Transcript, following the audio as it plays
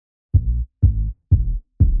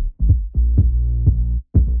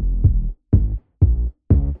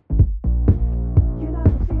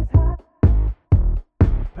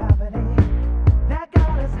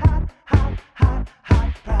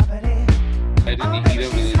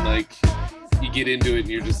get into it and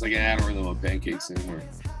you're just like, I don't really want pancakes anymore.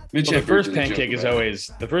 Well, the first pancake is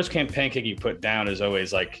always the first pancake you put down is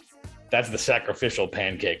always like that's the sacrificial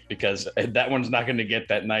pancake because that one's not going to get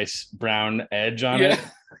that nice brown edge on it.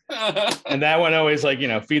 And that one always like,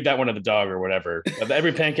 feed that one to the dog or whatever.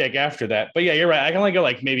 Every pancake after that. But yeah, you're right. I can only go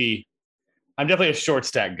like maybe I'm definitely a short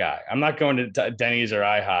stack guy. I'm not going to Denny's or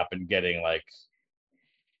IHOP and getting like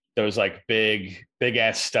those like big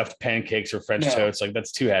ass stuffed pancakes or French toast. Like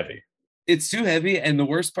that's too heavy. It's too heavy. And the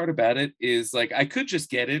worst part about it is like, I could just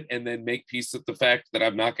get it and then make peace with the fact that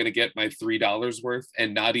I'm not going to get my $3 worth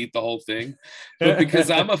and not eat the whole thing. But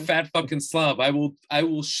because I'm a fat fucking slob, I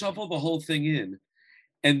will shovel the whole thing in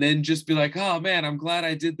and then just be like, oh man, I'm glad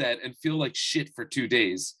I did that and feel like shit for 2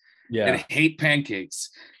 days and hate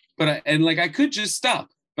pancakes. But I could just stop,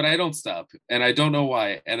 but I don't stop. And I don't know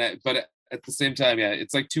why. But at the same time, yeah,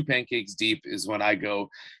 it's like 2 pancakes deep is when I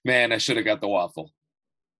go, man, I should have got the waffle.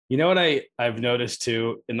 You know what I've noticed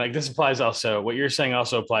too, and like this applies also, what you're saying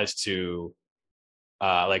also applies to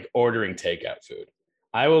like ordering takeout food.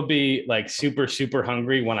 I will be like super, super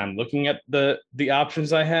hungry when I'm looking at the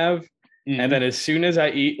options I have. Mm-hmm. And then as soon as I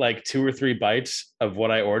eat like 2 or 3 bites of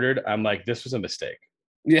what I ordered, I'm like, this was a mistake.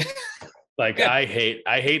 Yeah. Like I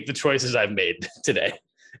hate the choices I've made today.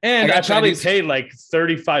 And I probably paid like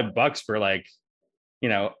 $35 for like,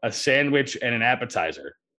 a sandwich and an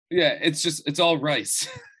appetizer. Yeah, it's all rice.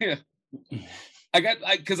 Yeah. I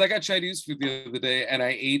got Chinese food the other day and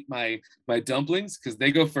I ate my dumplings because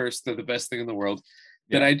they go first. They're the best thing in the world.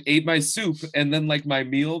 Yeah. Then I ate my soup and then like my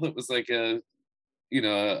meal that was like what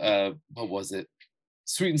was it?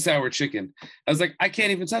 Sweet and sour chicken. I was like, I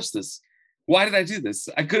can't even touch this. Why did I do this?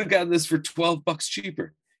 I could have gotten this for $12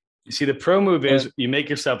 cheaper. You see, the pro move is you make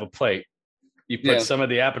yourself a plate. You put some of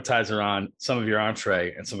the appetizer on, some of your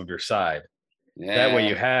entree, and some of your side. Yeah. That way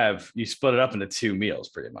you split it up into 2 meals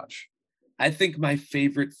pretty much. I think my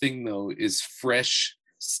favorite thing though is fresh,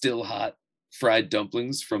 still hot fried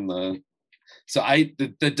dumplings from the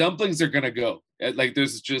dumplings are gonna go. Like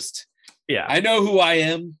there's just I know who I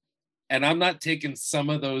am, and I'm not taking some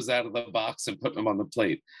of those out of the box and putting them on the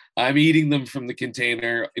plate. I'm eating them from the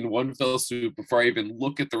container in one fell swoop before I even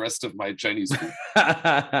look at the rest of my Chinese food.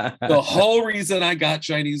 The whole reason I got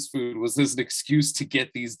Chinese food was as an excuse to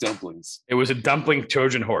get these dumplings. It was a dumpling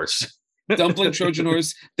Trojan horse. Dumpling Trojan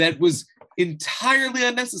horse that was entirely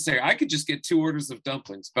unnecessary. I could just get 2 orders of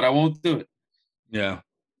dumplings, but I won't do it. Yeah.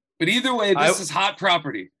 But either way, this is Hot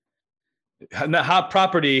Property. The Hot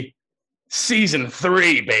Property Season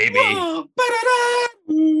 3, baby.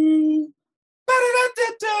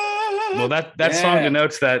 Well, that song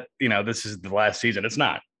denotes that, this is the last season. It's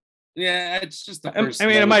not. Yeah, it's just the first. I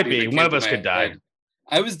mean, it might be. One of us could die.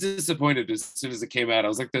 I was disappointed as soon as it came out. I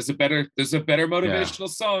was like, there's a better motivational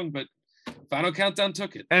song, but Final Countdown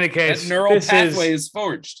took it. In any case, that neural pathway is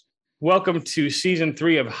forged. Welcome to Season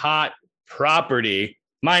 3 of Hot Property.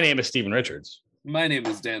 My name is Stephen Richards. My name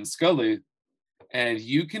is Dan Scully. And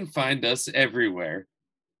you can find us everywhere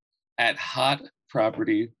at Hot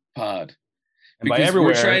Property Pod. Because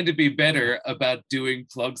we're trying to be better about doing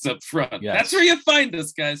plugs up front. Yes. That's where you find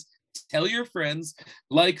us, guys. Tell your friends,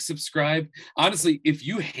 like, subscribe. Honestly, if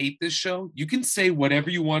you hate this show, you can say whatever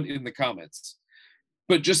you want in the comments.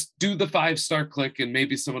 But just do the 5-star click and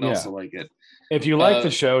maybe someone else will like it. If you like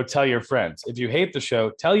the show, tell your friends. If you hate the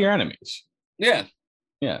show, tell your enemies. Yeah.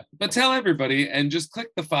 Yeah. But tell everybody and just click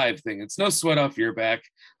the 5 thing. It's no sweat off your back.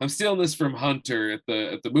 I'm stealing this from Hunter at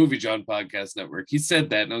the Movie John Podcast Network. He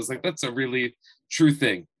said that and I was like, that's a really true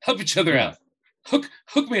thing. Help each other out. Hook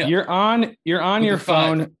me up. You're on your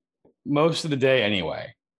phone most of the day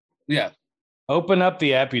anyway. Yeah. Open up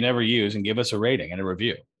the app you never use and give us a rating and a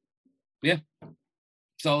review. Yeah.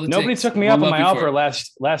 Nobody took me up on my offer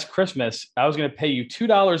last Christmas. I was going to pay you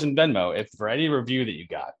 $2 in Venmo for any review that you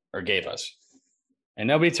got or gave us. And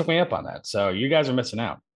nobody took me up on that. So you guys are missing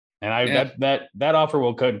out. And that offer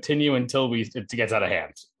will continue until it gets out of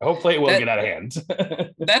hand. Hopefully it will get out of hand.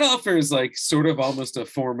 That offer is like sort of almost a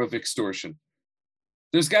form of extortion.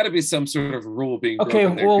 There's got to be some sort of rule being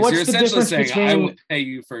broken there. Well, what's you're essentially saying, I will pay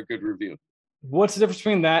you for a good review. What's the difference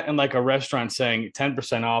between that and like a restaurant saying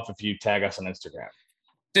 10% off if you tag us on Instagram?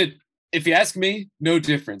 Dude, if you ask me, no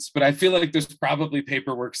difference. But I feel like there's probably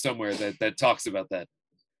paperwork somewhere that talks about that.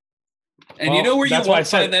 And you know where you won't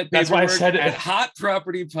find that paperwork? That's why I said at Hot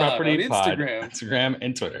Property Pod on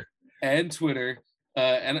Instagram and Twitter.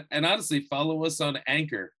 And honestly, follow us on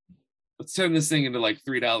Anchor. Let's turn this thing into like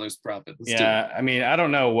 $3 profit. I mean, I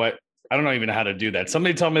don't know even how to do that.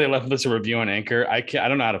 Somebody told me they left us a review on Anchor. I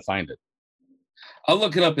don't know how to find it. I'll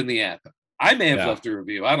look it up in the app. I may have left a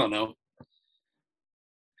review. I don't know.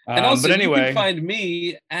 And also, but anyway, you can find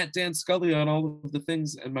me at Dan Scully on all of the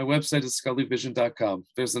things, and my website is scullyvision.com.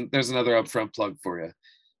 There's another upfront plug for you.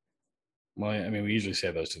 Well, I mean, we usually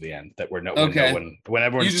say those to the end. That we're okay. When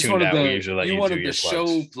everyone's tuned out, we usually let you do your show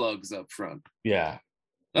plugs. Plugs up front. Yeah.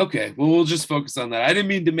 Okay. Well, we'll just focus on that. I didn't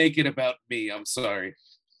mean to make it about me. I'm sorry.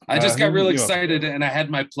 I just got real excited, and I had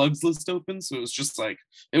my plugs list open, so it was just like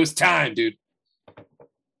it was time, dude.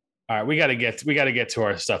 All right, we got to get to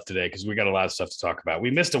our stuff today because we got a lot of stuff to talk about. We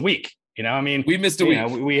missed a week. You know, I mean, we missed a week.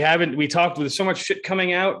 We talked. There's so much shit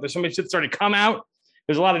coming out. There's so much shit starting to come out.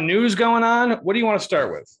 There's a lot of news going on. What do you want to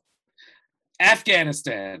start with?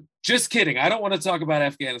 Afghanistan. Just kidding. I don't want to talk about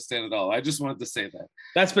Afghanistan at all. I just wanted to say that.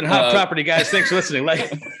 That's been hot property, guys. Thanks for listening. Like,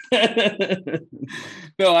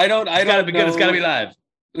 no, I don't. It's gotta be good. It's gotta be live.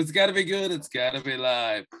 It's gotta be good. It's gotta be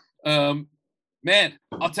live. Man,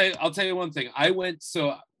 I'll tell you one thing.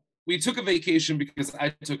 We took a vacation because I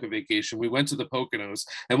took a vacation. We went to the Poconos.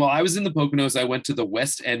 And while I was in the Poconos, I went to the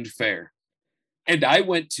West End Fair. And I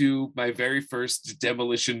went to my very first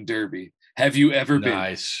demolition derby. Have you ever been?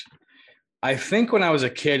 Nice. I think when I was a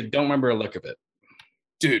kid, don't remember a lick of it.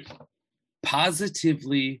 Dude,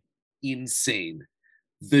 positively insane.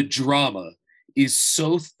 The drama is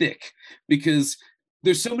so thick because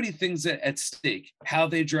there's so many things at stake. How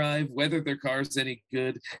they drive, whether their car's any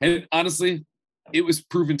good. And honestly, it was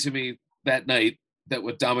proven to me that night that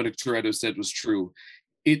what Dominic Toretto said was true.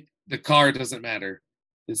 The car doesn't matter.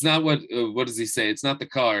 It's not what does he say? It's not the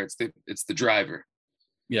car. It's the driver.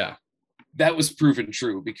 Yeah, that was proven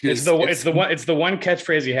true because it's the one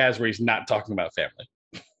catchphrase he has where he's not talking about family.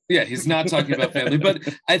 Yeah, he's not talking about family, but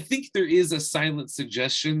I think there is a silent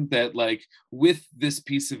suggestion that, like, with this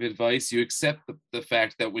piece of advice, you accept the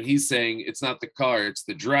fact that when he's saying it's not the car, it's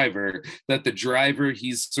the driver, that the driver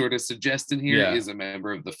he's sort of suggesting here is a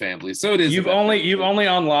member of the family. So it is. You've only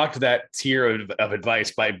unlocked that tier of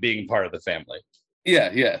advice by being part of the family.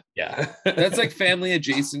 Yeah. That's like family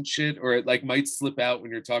adjacent shit, or it like might slip out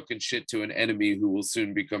when you're talking shit to an enemy who will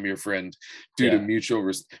soon become your friend due to mutual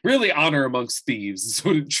really honor amongst thieves is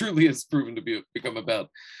what it truly has proven to become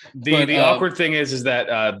about. The awkward thing is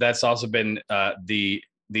that that's also been the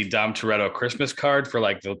Dom Toretto Christmas card for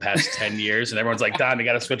like the past 10 years, and everyone's like, Dom, you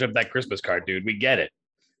got to switch up that Christmas card, dude. We get it.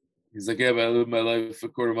 He's like, yeah, but I live my life a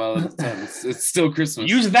quarter mile at a time. It's still Christmas.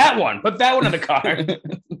 Use that one. Put that one in the card.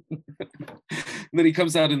 And then he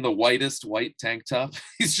comes out in the whitest white tank top.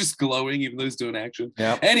 He's just glowing, even though he's doing action.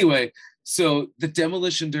 Yeah. Anyway, so the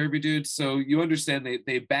demolition derby, dude. So you understand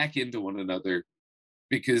they back into one another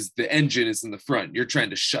because the engine is in the front. You're trying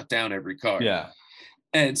to shut down every car. Yeah.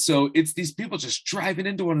 And so it's these people just driving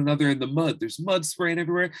into one another in the mud. There's mud spraying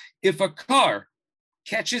everywhere. If a car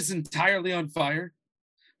catches entirely on fire,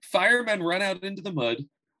 firemen run out into the mud,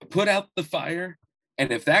 put out the fire,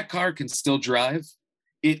 and if that car can still drive,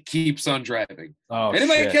 it keeps on driving. Oh, and it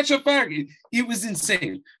might catch on fire. It was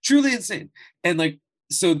insane, truly insane. And like,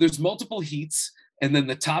 so there's multiple heats, and then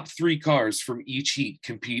the top 3 cars from each heat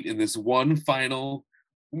compete in this one final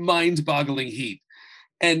mind-boggling heat.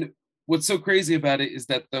 And what's so crazy about it is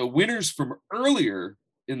that the winners from earlier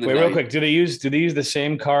in the night, real quick, do they use the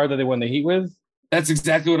same car that they won the heat with? That's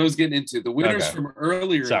exactly what I was getting into. The winners from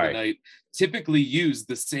earlier in the night typically use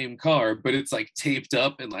the same car, but it's like taped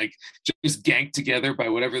up and like just ganked together by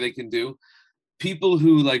whatever they can do. People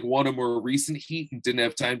who like won a more recent heat and didn't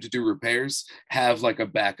have time to do repairs have like a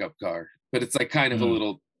backup car, but it's like kind of a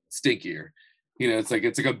little stinkier. You know, it's like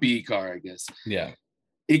a B car, I guess. Yeah.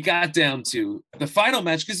 It got down to the final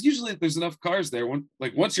match because usually there's enough cars there.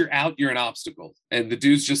 Once you're out, you're an obstacle, and the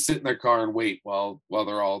dudes just sit in their car and wait while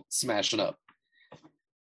they're all smashing up.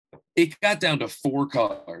 It got down to 4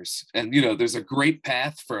 cars, and you know there's a great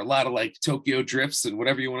path for a lot of like Tokyo drifts and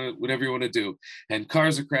whatever you want to do, and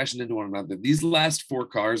cars are crashing into one another. These last 4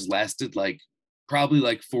 cars lasted probably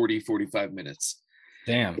 40-45 minutes.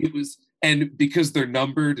 Damn. It was, and because they're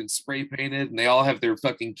numbered and spray painted and they all have their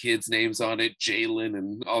fucking kids' names on it, Jalen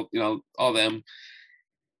and all them,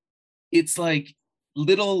 it's like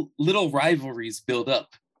little rivalries build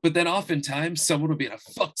up. But then oftentimes someone will be in a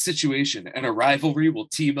fucked situation and a rivalry will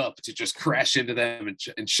team up to just crash into them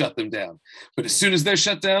and shut them down. But as soon as they're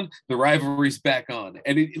shut down, the rivalry's back on.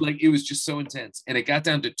 And it was just so intense. And it got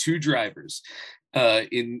down to 2 drivers.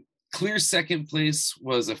 In clear second place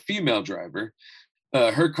was a female driver.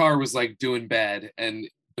 Her car was like doing bad.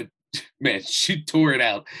 But man, she tore it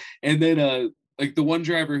out. And then like the one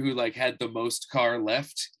driver who like had the most car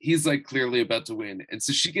left, he's like clearly about to win. And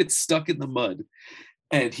so she gets stuck in the mud.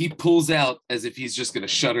 And he pulls out as if he's just going to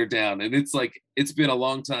shut her down. And it's like, it's been a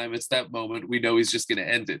long time. It's that moment. We know he's just going to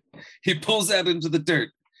end it. He pulls out into the dirt.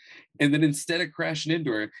 And then instead of crashing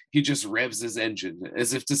into her, he just revs his engine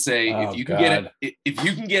as if to say, if you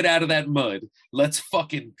can get out of that mud, let's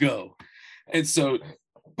fucking go. And so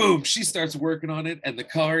boom, she starts working on it, and the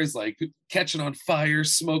car is like catching on fire,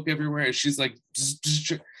 smoke everywhere. And she's like,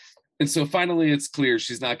 and so finally it's clear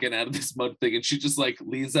she's not getting out of this mud thing. And she just like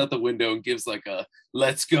leans out the window and gives like a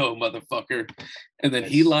let's go, motherfucker. And then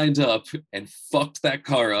he lined up and fucked that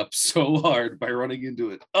car up so hard by running into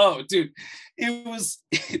it. Oh, dude, it was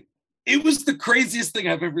the craziest thing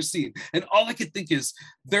I've ever seen. And all I could think is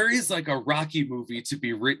there is like a Rocky movie to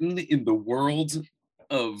be written in the world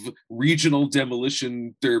of regional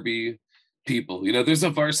demolition derby people. You know, there's a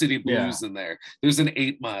Varsity Blues in there. There's an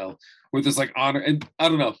 8 Mile where there's like honor, and I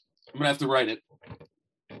don't know. I'm gonna have to write it.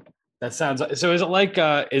 That sounds so. Is it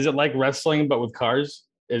like wrestling but with cars?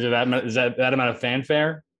 Is that amount of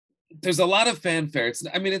fanfare? There's a lot of fanfare. It's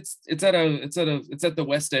at the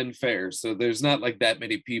West End Fair, so there's not like that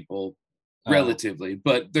many people relatively,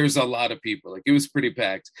 but there's a lot of people. Like it was pretty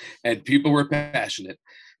packed, and people were passionate.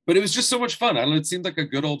 But it was just so much fun. I don't know. It seemed like a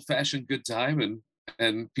good old fashioned good time,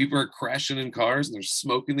 and people are crashing in cars, and there's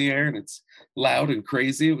smoke in the air, and it's loud and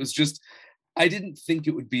crazy. It was just, I didn't think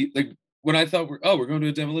it would be like when I thought we're going to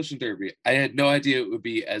a demolition derby. I had no idea it would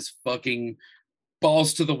be as fucking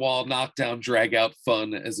balls to the wall, knockdown, drag out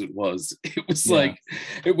fun as it was. It was like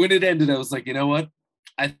when it ended, I was like, you know what?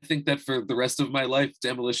 I think that for the rest of my life,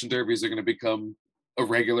 demolition derbies are going to become a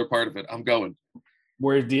regular part of it. I'm going.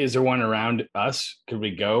 Is there one around us? Could we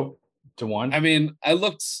go to one? I mean, I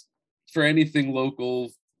looked for anything local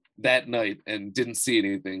that night and didn't see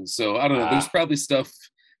anything. So I don't know. There's probably stuff.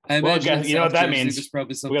 You know what that means? There's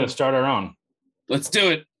probably something. We got to start our own. Let's do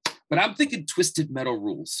it. But I'm thinking Twisted Metal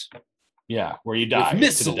rules. Yeah, where you die. With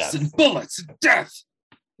missiles and bullets and death.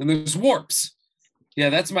 And there's warps. Yeah,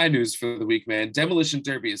 that's my news for the week, man. Demolition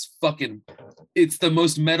Derby is it's the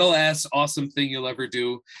most metal ass awesome thing you'll ever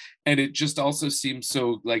do. And it just also seems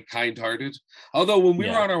so like kind-hearted. Although when we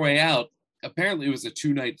were on our way out, apparently it was a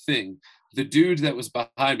 2-night thing. The dude that was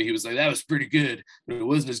behind me, he was like, that was pretty good, but it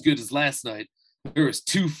wasn't as good as last night. There was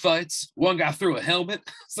 2 fights. One guy threw a helmet.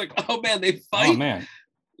 It's like, oh man, they fight. Oh man.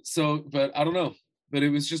 So, but I don't know. But it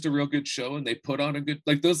was just a real good show, and they put on a good,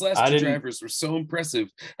 like those last 2 drivers were so impressive.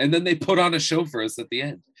 And then they put on a show for us at the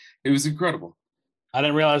end. It was incredible. I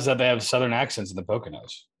didn't realize that they have Southern accents in the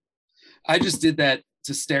Poconos. I just did that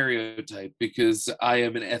to stereotype because I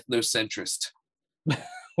am an ethnocentrist.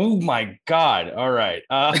 Oh my God. All right.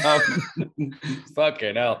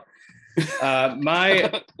 Fucking hell.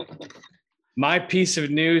 My piece of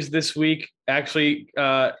news this week, actually,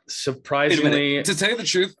 surprisingly, to tell you the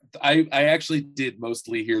truth, I actually did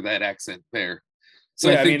mostly hear that accent there.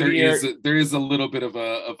 So I think there is a little bit of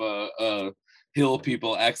a hill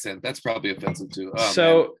people accent. That's probably offensive too. Oh,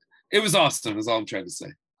 so man. It was awesome. Is all I'm trying to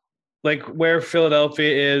say. Like where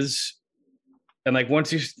Philadelphia is, and like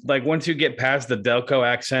once you get past the Delco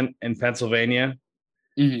accent in Pennsylvania,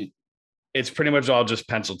 it's pretty much all just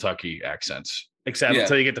Pennsylvania accents. Except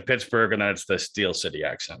until you get to Pittsburgh, and then it's the Steel City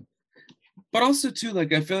accent. But also, too,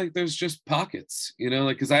 like, I feel like there's just pockets, you know,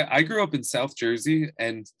 like, because I grew up in South Jersey,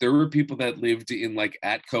 and there were people that lived in, like,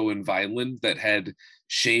 Atco and Vineland that had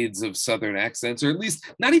shades of Southern accents, or at least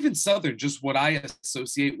not even Southern, just what I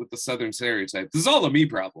associate with the Southern stereotype. This is all a me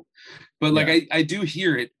problem. But, like, I do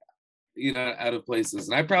hear it, you know, out of places,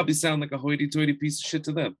 and I probably sound like a hoity-toity piece of shit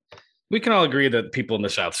to them. We can all agree that people in the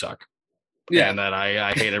South suck. Yeah, and that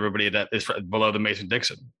I hate everybody that is below the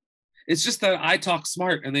Mason-Dixon. It's just that I talk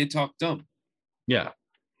smart and they talk dumb. Yeah,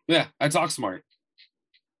 I talk smart.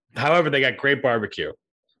 However, they got great barbecue.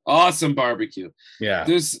 Awesome barbecue. Yeah,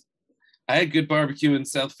 I had good barbecue in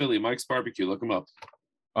South Philly. Mike's Barbecue. Look him up.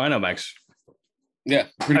 Oh, I know Mike's. Yeah,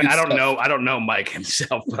 I don't know Mike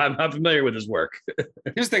himself, but I'm familiar with his work.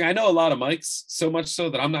 Here's the thing: I know a lot of Mikes, so much so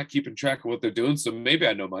that I'm not keeping track of what they're doing. So maybe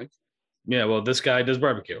I know Mike. Yeah, well, this guy does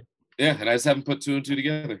barbecue. Yeah, and I just haven't put 2 and 2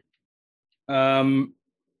 together.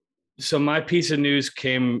 So my piece of news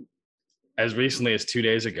came as recently as 2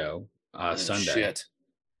 days ago, Sunday.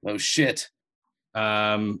 Oh shit.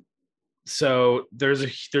 So there's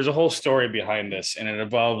a whole story behind this, and it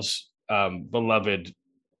involves beloved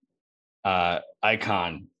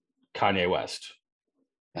icon Kanye West.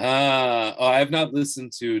 I have not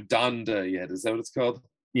listened to Donda yet. Is that what it's called?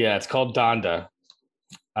 Yeah, it's called Donda.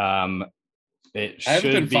 I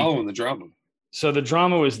haven't been following the drama. So the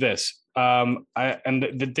drama was this.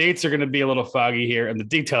 The dates are going to be a little foggy here, and the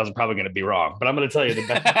details are probably going to be wrong. But I'm going to tell you the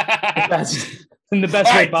best, in the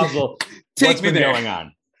best way possible. Take me there. Going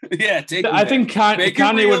on? Yeah, take me I think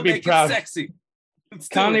Kanye would be proud. Sexy.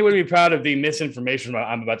 Kanye would be proud of the misinformation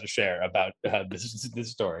I'm about to share about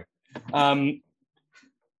this story.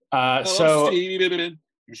 So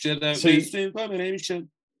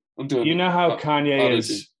I'm doing you know how Kanye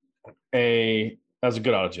is that was a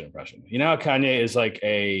good auto-tune impression. You know how Kanye is like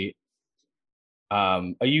a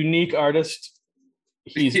unique artist.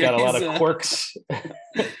 He's got a lot of quirks.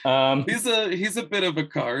 He's a bit of a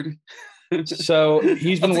card. So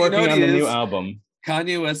he's been working on the new album.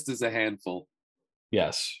 Kanye West is a handful.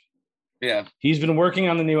 Yes. Yeah. He's been working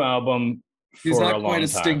on the new album for a long time. He's not quite a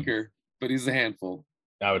stinker, but he's a handful.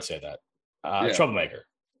 I would say that. Troublemaker.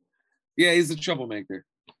 Yeah, he's a troublemaker.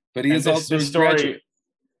 But he is also a graduate.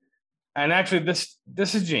 And actually, this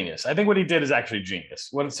is genius. I think what he did is actually genius.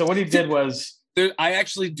 What he did was... I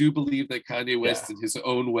actually do believe that Kanye West, in his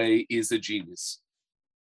own way, is a genius.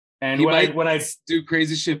 And when I do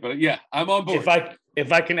crazy shit, but yeah, I'm on board.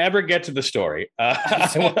 If I can ever get to the story, I'm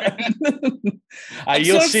so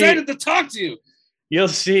excited to talk to you. You'll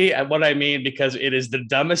see what I mean, because it is the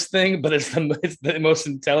dumbest thing, but it's the most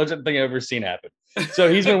intelligent thing I've ever seen happen. So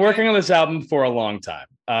he's been working on this album for a long time,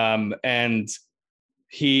 and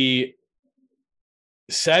he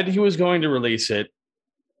said he was going to release it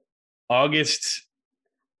August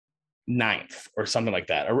 9th or something like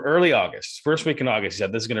that, or early August, first week in August. He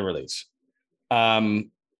said this is going to release.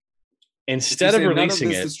 Instead of releasing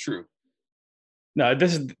this is true. No,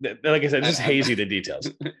 this is, like I said, just hazy, the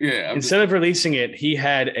details. Yeah. Instead of releasing it, he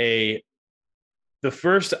had the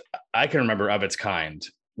first I can remember of its kind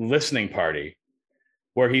listening party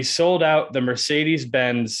where he sold out the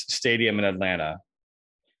Mercedes-Benz Stadium in Atlanta.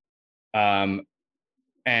 And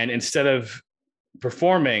instead of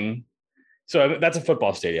performing, so that's a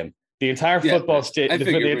football stadium. The entire football stadium.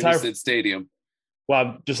 The entire stadium. Well,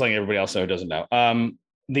 I'm just letting everybody else know who doesn't know.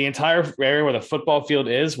 The entire area where the football field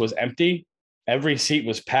was empty. Every seat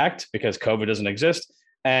was packed because COVID doesn't exist.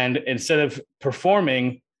 And instead of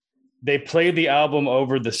performing, they played the album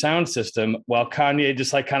over the sound system while Kanye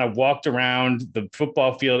just like kind of walked around the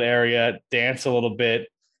football field area, danced a little bit,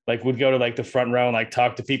 like would go to like the front row and like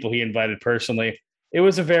talk to people he invited personally. It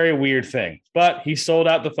was a very weird thing, but he sold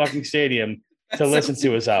out the fucking stadium to listen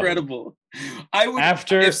to his album. Incredible. I would,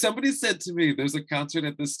 if somebody said to me, there's a concert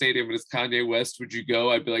at this stadium and it's Kanye West, would you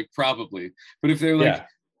go? I'd be like, probably. But if they're like,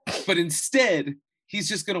 but instead, he's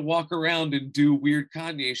just going to walk around and do weird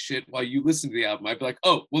Kanye shit while you listen to the album, I'd be like,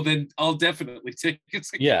 oh, well, then I'll definitely take it.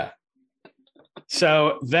 Yeah.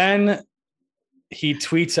 So then he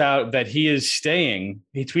tweets out that he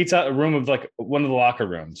tweets out a room of like one of the locker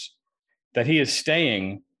rooms, that he is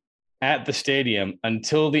staying at the stadium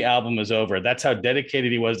until the album is over. That's how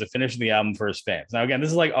dedicated he was to finishing the album for his fans. Now, again, this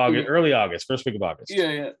is like August, early August, first week of August.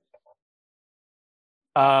 Yeah.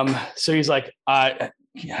 So he's like,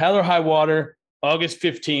 hell or high water, August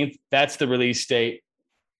 15th. That's the release date.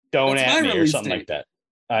 Don't at me or something like that.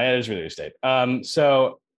 It is release date.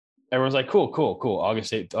 So everyone's like, cool.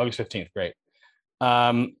 August 8th, August 15th. Great.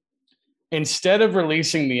 Instead of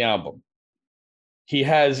releasing the album, he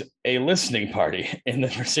has a listening party in the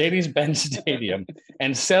Mercedes-Benz Stadium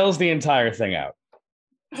and sells the entire thing out.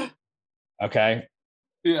 Okay.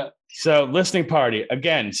 Yeah. So listening party,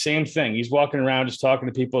 again, same thing. He's walking around, just talking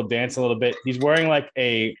to people, dancing a little bit. He's wearing like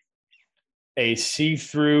a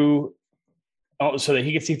see-through, so that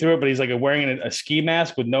he can see through it, but he's like wearing a ski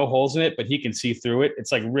mask with no holes in it, but he can see through it.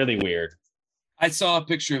 It's like really weird. I saw a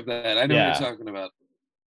picture of that. I know what you're talking about.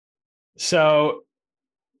 So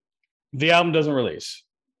the album doesn't release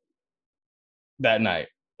that night,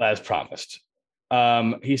 as promised.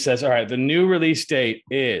 He says, all right, the new release date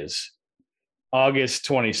is August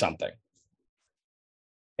 20-something.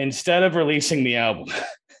 Instead of releasing the album.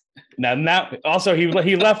 now also he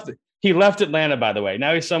left Atlanta, by the way.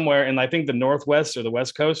 Now he's somewhere in, I think, the Northwest or the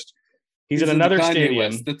West Coast. He's at another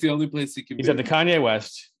stadium. West. That's the only place he can be. He's at the Kanye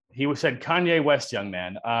West. He said Kanye West, young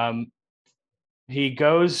man. He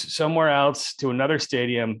goes somewhere else to another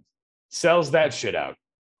stadium, sells that shit out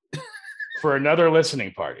for another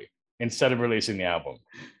listening party instead of releasing the album.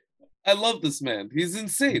 I love this man. He's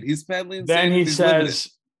insane. He's badly insane.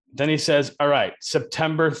 Then he says, all right,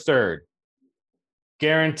 September 3rd,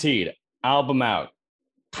 guaranteed, album out,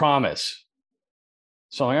 promise.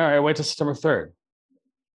 So I'm like, all right, wait till September 3rd.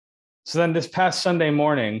 So then this past Sunday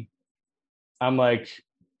morning, I'm like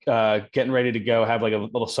getting ready to go have like a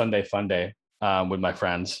little Sunday fun day with my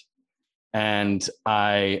friends. And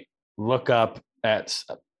I look up at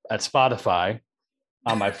Spotify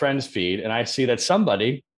on my friend's feed, and I see that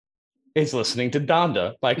somebody is listening to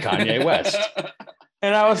Donda by Kanye West.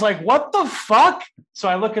 And I was like, what the fuck? So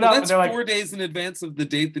I look it up. That's and they're like 4 days in advance of the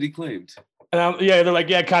date that he claimed. And they're like,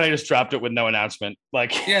 yeah, Kanye just dropped it with no announcement.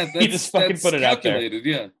 Like, he just fucking put it out there.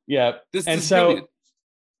 Yeah. This is brilliant.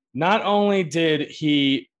 Not only did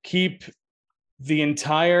he keep the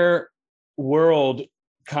entire world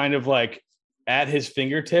kind of like at his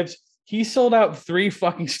fingertips. He sold out 3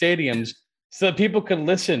 fucking stadiums so that people could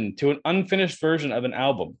listen to an unfinished version of an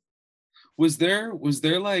album. Was there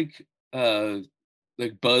like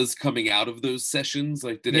buzz coming out of those sessions?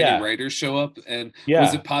 Like, did any writers show up, and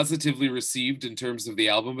was it positively received in terms of the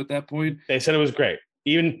album at that point? They said it was great.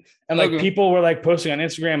 Even and like people were like posting on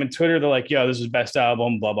Instagram and Twitter, they're like, yo, this is best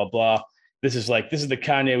album, blah blah blah. This is the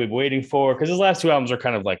Kanye we've been waiting for, because his last 2 albums are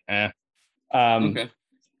kind of like and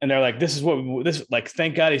they're like, this is like,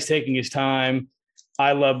 thank God he's taking his time.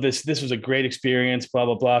 I love this. This was a great experience, blah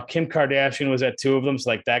blah blah. Kim Kardashian was at 2 of them, so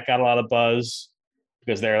like that got a lot of buzz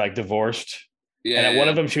because they're like divorced. Yeah. And at one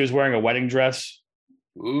of them, she was wearing a wedding dress.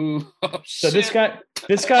 Ooh. Oh, so this guy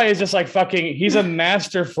is just like fucking. He's a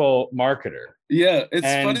masterful marketer. Yeah, it's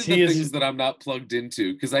funny the things that I'm not plugged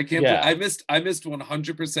into, because I can't. I missed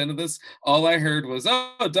 100% of this. All I heard was,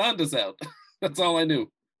 "Oh, Donda's out." That's all I knew.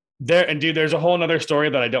 Dude, there's a whole nother story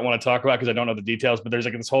that I don't want to talk about because I don't know the details. But there's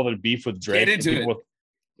like this whole other beef with Drake. Get into it.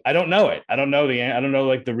 I don't know it. I don't know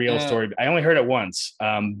like the real story. I only heard it once.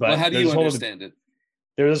 But how do you understand it?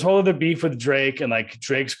 There was this whole other beef with Drake, and like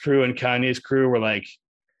Drake's crew and Kanye's crew were like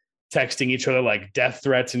texting each other like death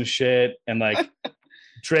threats and shit. And like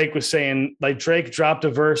Drake was saying, like, Drake dropped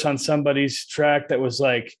a verse on somebody's track that was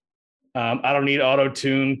like, I don't need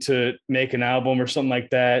auto-tune to make an album or something like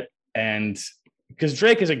that. And because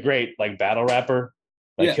Drake is a great like battle rapper.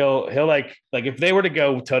 Like he'll like if they were to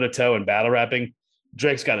go toe to toe in battle rapping,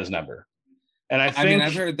 Drake's got his number. And I mean,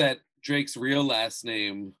 I've heard that Drake's real last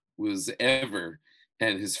name was Ever,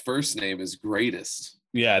 and his first name is Greatest.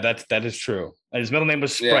 Yeah, that is true. And his middle name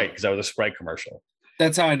was Sprite because that was a Sprite commercial.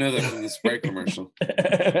 That's how I know that from the Sprite commercial.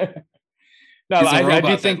 No, I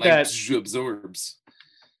do think that absorbs.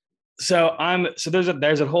 So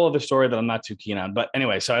there's a whole other story that I'm not too keen on. But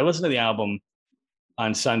anyway, so I listened to the album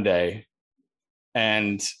on Sunday,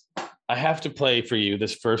 and I have to play for you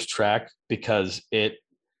this first track because it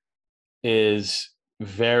is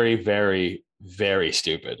very, very, very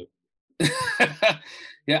stupid.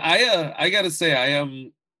 Yeah, I gotta say,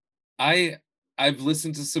 I've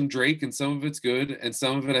listened to some Drake, and some of it's good, and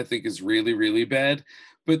some of it I think is really, really bad.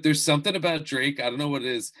 But there's something about Drake, I don't know what it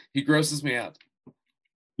is. He grosses me out.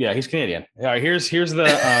 Yeah, he's Canadian. All right, here's the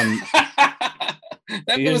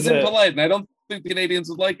that was impolite, and I don't think the Canadians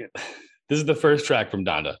would like it. This is the first track from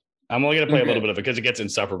Donda. I'm only gonna play a little bit of it because it gets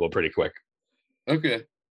insufferable pretty quick. Okay.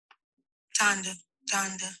 Donda,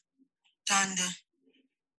 Donda, Donda.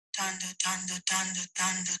 Donda, Donda, Donda,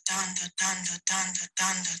 Donda, Donda, Donda, Donda,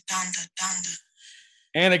 Donda, Donda, Donda.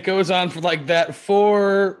 And it goes on for like that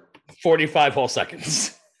for 45 whole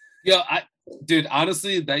seconds. Yeah, dude,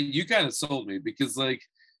 honestly, that you kind of sold me, because like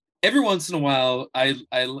every once in a while, I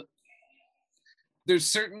there's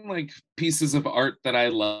certain like pieces of art that I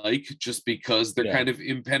like just because they're kind of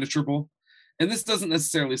impenetrable. And this doesn't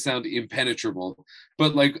necessarily sound impenetrable,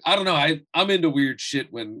 but like, I don't know, I'm into weird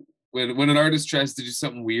shit when an artist tries to do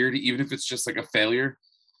something weird, even if it's just like a failure,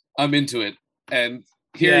 I'm into it. And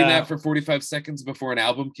hearing that for 45 seconds before an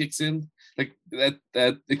album kicks in, like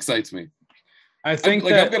that excites me. I think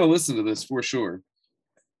I'm going to listen to this for sure.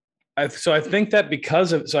 So I think that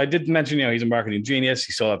so I did mention, he's a marketing genius.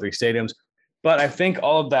 He sold out 3 stadiums, but I think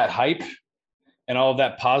all of that hype and all of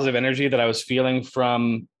that positive energy that I was feeling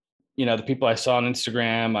from, the people I saw on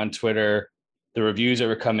Instagram, on Twitter, the reviews that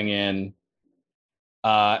were coming in,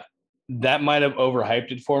 that might have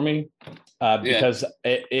overhyped it for me because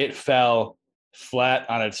it fell flat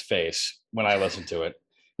on its face when I listened to it.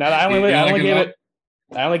 Now I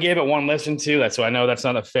only gave it 1 listen to, so I know that's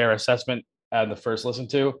not a fair assessment on the first listen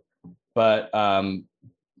to, but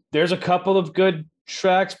there's a couple of good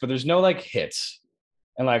tracks, but there's no like hits,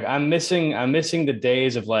 and like I'm missing the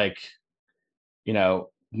days of like,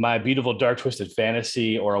 My Beautiful Dark Twisted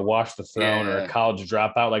Fantasy or a Watch the Throne or a College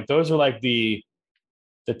Dropout. Like those are like the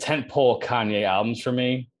tentpole Kanye albums for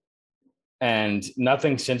me, and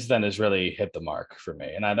nothing since then has really hit the mark for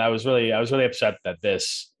me. And I was really upset that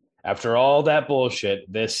this, after all that bullshit,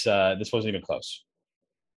 this wasn't even close.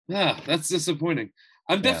 Yeah, that's disappointing.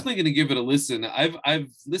 I'm definitely going to give it a listen. I've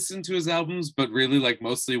listened to his albums, but really like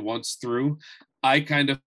mostly once through. I kind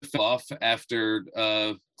of fell off after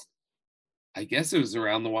I guess it was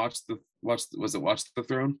around the Watch the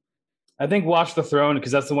Throne? I think Watch the Throne,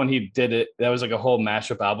 because that's the one he did it. That was like a whole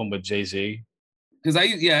mashup album with Jay-Z. Because I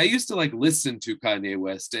used to like listen to Kanye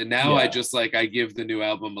West, and now I just like I give the new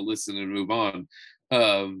album a listen and move on.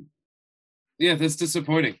 That's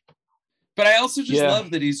disappointing. But I also just love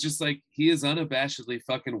that he's just like, he is unabashedly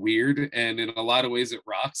fucking weird, and in a lot of ways it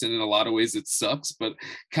rocks, and in a lot of ways it sucks, but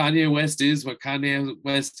Kanye West is what Kanye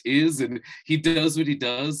West is, and he does what he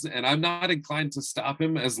does, and I'm not inclined to stop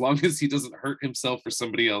him as long as he doesn't hurt himself or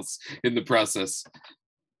somebody else in the process.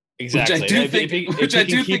 Exactly. Which I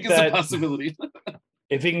do think is a possibility.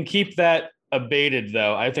 If he can keep that abated,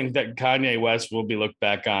 though, I think that Kanye West will be looked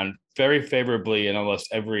back on very favorably in almost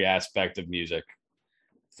every aspect of music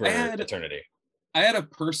for eternity. I had a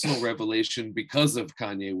personal revelation because of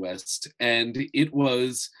Kanye West, and it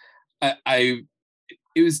was it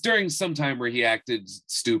was during some time where he acted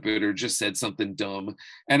stupid or just said something dumb,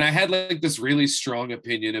 and I had like this really strong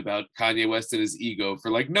opinion about Kanye West and his ego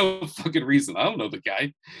for like no fucking reason. I don't know the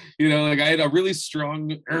guy, you know, like I had a really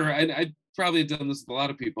strong, I probably done this with a lot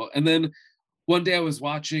of people. And then one day I was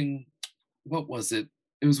watching, what was it?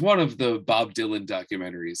 It was one of the Bob Dylan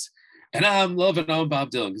documentaries. And I'm loving on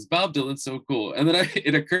Bob Dylan because Bob Dylan's so cool. And then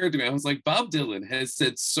it occurred to me, I was like, Bob Dylan has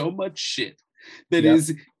said so much shit that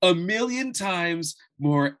is a million times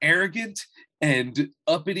more arrogant and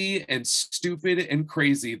uppity and stupid and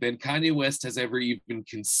crazy than Kanye West has ever even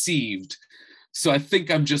conceived. So I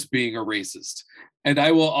think I'm just being a racist. And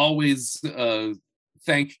I will always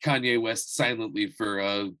thank Kanye West silently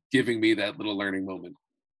for giving me that little learning moment.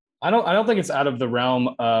 I don't think it's out of the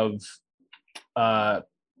realm of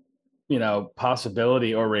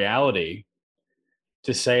possibility or reality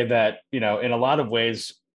to say that, in a lot of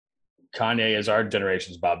ways, Kanye is our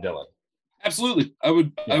generation's Bob Dylan. Absolutely. I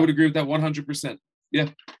would agree with that 100%. Yeah.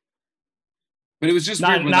 But it was just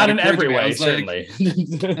not in every way, certainly.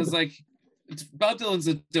 I was like, Bob Dylan's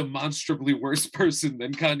a demonstrably worse person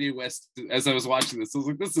than Kanye West. As I was watching this, I was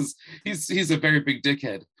like, he's a very big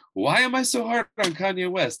dickhead. Why am I so hard on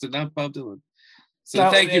Kanye West and not Bob Dylan?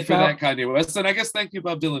 So thank you for that, Kanye West. And I guess thank you,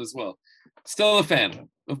 Bob Dylan, as well. Still a fan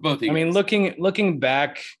of both of you. I mean, looking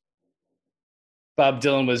back, Bob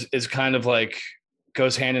Dylan is kind of like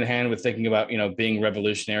goes hand in hand with thinking about, being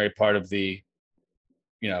revolutionary, part of the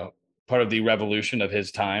revolution of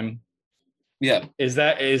his time. Yeah. Is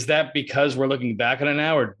that because we're looking back on it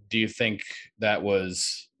now, or do you think that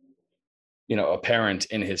was, apparent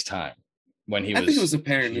in his time when he was? I think it was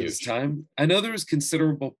apparent in his time. I know there was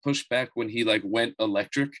considerable pushback when he like went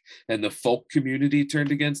electric and the folk community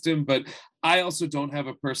turned against him, but I also don't have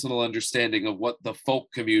a personal understanding of what the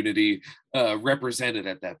folk community represented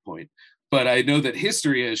at that point. But I know that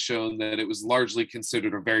history has shown that it was largely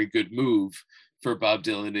considered a very good move for Bob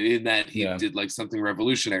Dylan, in that he did like something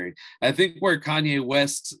revolutionary. I think where Kanye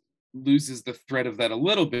West loses the thread of that a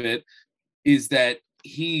little bit is that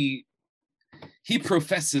he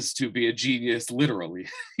professes to be a genius literally.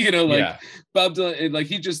 Bob Dylan, like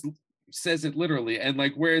he just says it literally, and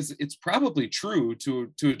like whereas it's probably true to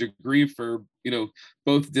a degree for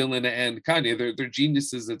both Dylan and Kanye, they're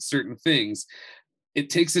geniuses at certain things. It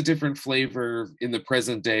takes a different flavor in the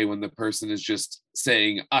present day when the person is just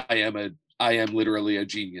saying I am literally a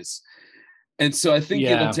genius. And so I think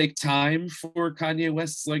it'll take time for Kanye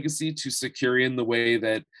West's legacy to secure in the way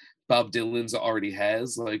that Bob Dylan's already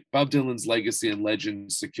has. Like Bob Dylan's legacy and legend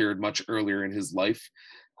secured much earlier in his life.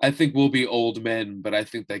 I think we'll be old men, but I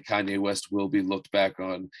think that Kanye West will be looked back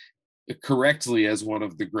on correctly as one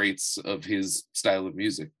of the greats of his style of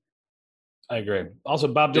music. I agree. Also,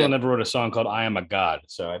 Bob Dylan never wrote a song called I Am a God.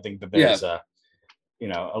 So I think that there's a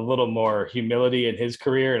little more humility in his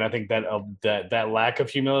career. And I think that that lack of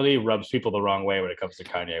humility rubs people the wrong way when it comes to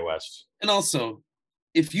Kanye West. And also,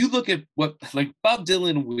 if you look at what like Bob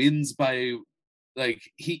Dylan wins by, like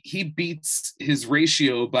he beats his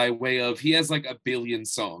ratio by way of he has like 1 billion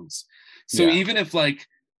songs. So even if like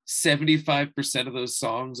 75% of those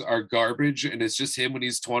songs are garbage and it's just him when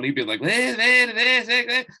he's 20 being like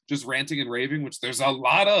just ranting and raving, which there's a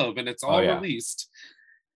lot of, and it's all released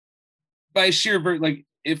by sheer like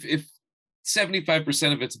if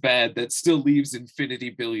 75% of it's bad, that still leaves infinity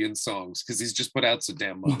billion songs because he's just put out so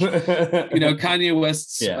damn much. Kanye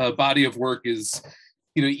West's body of work is,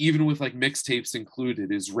 even with like mixtapes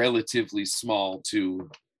included, is relatively small to.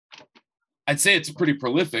 I'd say it's pretty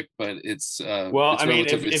prolific, but it's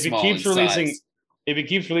it's if he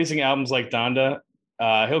keeps releasing albums like Donda,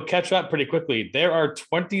 he'll catch up pretty quickly. There are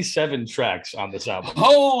 27 tracks on this album.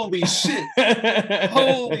 Holy shit!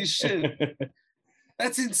 Holy shit!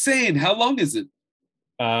 That's insane. How long is it?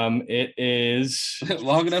 It is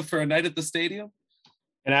long enough for a night at the stadium.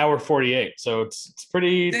 1 hour 48. So it's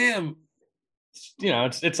pretty damn.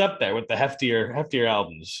 It's up there with the heftier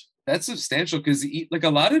albums. That's substantial because like a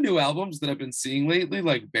lot of new albums that I've been seeing lately,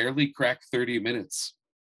 like barely crack 30 minutes.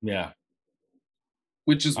 Yeah.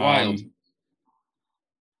 Which is wild.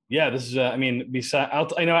 Yeah, this is. I mean,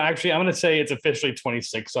 besides, I know. Actually, I'm going to say it's officially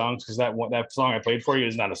 26 songs because that song I played for you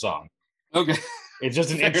is not a song. Okay. It's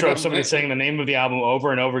just an intro of somebody saying the name of the album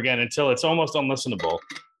over and over again until it's almost unlistenable.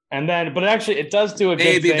 And then, but actually, it does do a good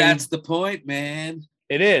thing. Maybe that's the point, man.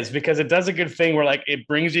 It is, because it does a good thing where like it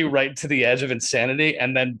brings you right to the edge of insanity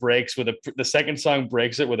and then breaks with the second song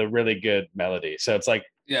breaks it with a really good melody. So it's like,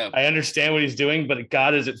 yeah, I understand what he's doing, but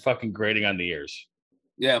God, is it fucking grating on the ears.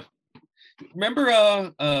 Yeah.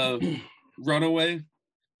 Remember Runaway?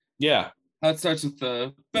 Yeah. How it starts with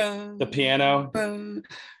the piano.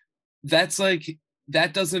 That's like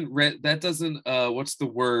that doesn't what's the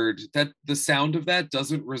word, that the sound of that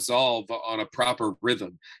doesn't resolve on a proper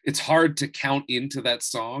rhythm. It's hard to count into that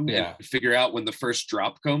song and figure out when the first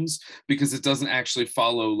drop comes because it doesn't actually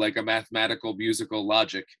follow like a mathematical musical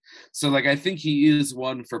logic. So like I think he is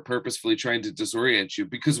one for purposefully trying to disorient you,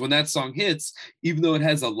 because when that song hits, even though it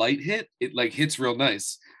has a light hit, it like hits real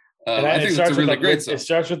nice. I think it's a really great song. It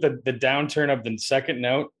starts with the downturn of the second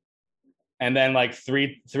note, and then like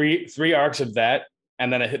three arcs of that,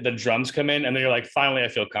 and then the drums come in, and then you're like, finally, I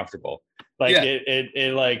feel comfortable. Like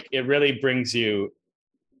it really brings you.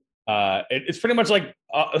 It's pretty much like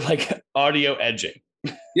audio edging.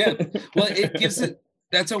 Yeah, well, it gives it.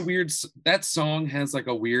 That song has like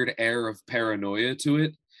a weird air of paranoia to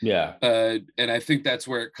it. Yeah. And I think that's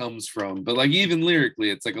where it comes from. But like even lyrically,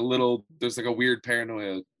 it's like there's like a weird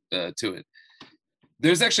paranoia to it.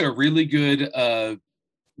 There's actually a really good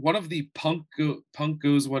one of the punk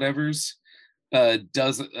goes whatevers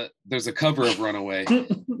does there's a cover of Runaway.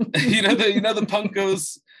 you know the punk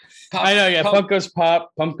goes pop, I know, yeah. Punk goes pop,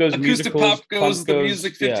 punk goes acoustic musicals, pop goes the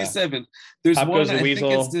music 57. Yeah. There's pop one, goes I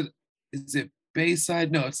Weasel. think is it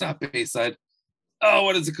Bayside? No, it's not Bayside. Oh,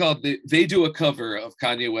 what is it called? They do a cover of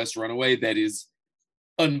Kanye West Runaway that is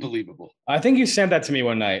unbelievable. I think you sent that to me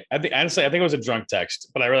one night. Honestly, I think it was a drunk text,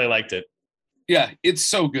 but I really liked it. Yeah, it's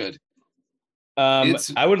so good.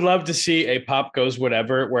 I would love to see a pop goes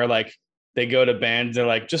whatever where like they go to bands, they're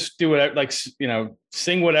like, just do whatever, like, you know,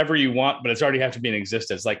 sing whatever you want, but it's already have to be in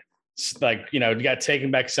existence. Like, you know, you got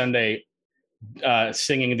Taking Back Sunday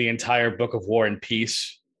singing the entire Book of War and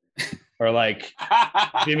Peace, or like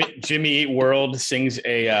Jimmy Eat World sings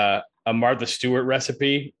a Martha Stewart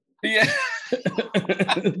recipe. Yeah.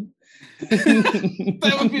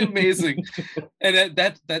 That would be amazing. And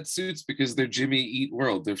that suits because they're Jimmy Eat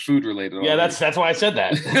World. They're food related. Yeah, that's why I said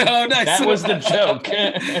that. Oh, nice. That was the joke.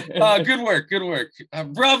 Good work.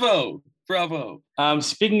 Bravo.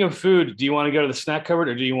 Speaking of food, do you want to go to the snack cupboard,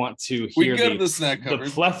 or do you want to hear the snack cupboard?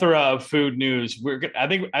 The plethora of food news? I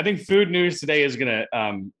think food news today is gonna.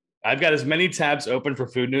 I've got as many tabs open for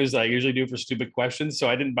food news that I usually do for stupid questions, so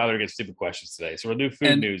I didn't bother to get stupid questions today. So we'll do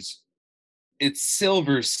food news. It's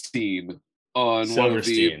Silverstein on one of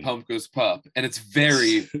the Pump Goes Pop, and it's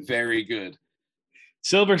very, very good.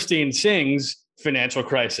 Silverstein sings Financial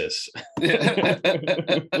Crisis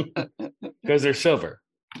because they're silver.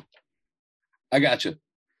 I got you.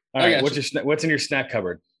 All right, what's in your snack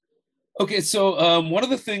cupboard? Okay, so one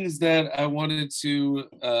of the things that I wanted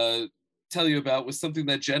to tell you about was something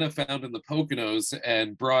that Jenna found in the Poconos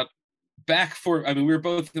and brought back for. I mean, we were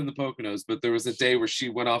both in the Poconos, but there was a day where she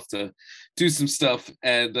went off to do some stuff,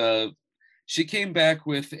 and she came back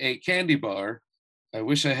with a candy bar. I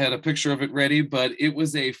wish I had a picture of it ready, but it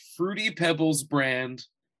was a Fruity Pebbles brand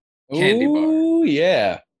candy bar. Oh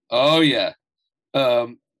yeah. Oh yeah.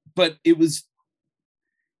 But it was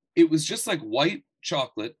just like white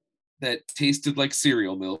chocolate that tasted like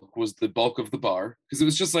cereal milk was the bulk of the bar, because it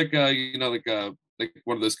was just like like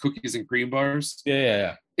one of those cookies and cream bars.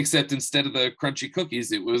 Yeah. Except instead of the crunchy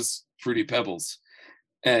cookies, it was Fruity Pebbles.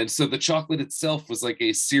 And so the chocolate itself was like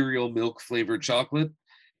a cereal milk flavored chocolate.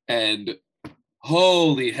 And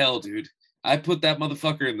holy hell, dude. I put that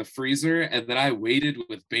motherfucker in the freezer, and then I waited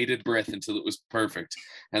with bated breath until it was perfect.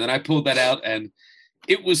 And then I pulled that out, and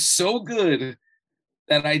it was so good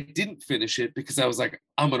that I didn't finish it because I was like,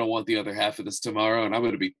 I'm going to want the other half of this tomorrow, and I'm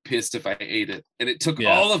going to be pissed if I ate it. And it took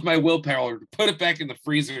all of my willpower to put it back in the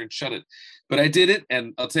freezer and shut it. But I did it,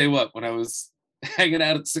 and I'll tell you what, when I was hanging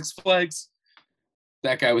out at Six Flags,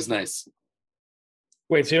 that guy was nice.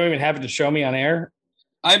 Wait, so you don't even have it to show me on air?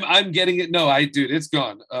 I'm getting it. No, dude, it's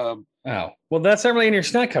gone. Oh, well, that's not really in your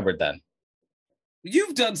snack cupboard then.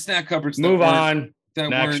 You've done snack cupboards. Move on.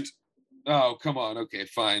 Next. Oh, come on. Okay,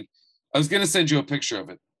 fine. I was going to send you a picture of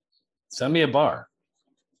it. Send me a bar.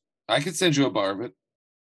 I could send you a bar of it.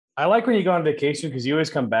 I like when you go on vacation because you always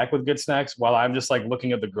come back with good snacks while I'm just like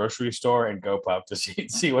looking at the grocery store and GoPuff to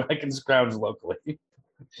see what I can scrounge locally.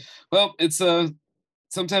 Well, it's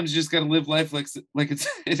sometimes you just got to live life like it's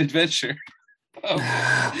an adventure. Oh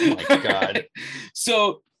my God.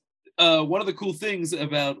 So one of the cool things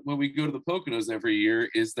about when we go to the Poconos every year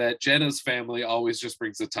is that Jenna's family always just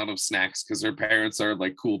brings a ton of snacks because her parents are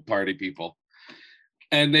like cool party people.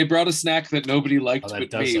 And they brought a snack that nobody liked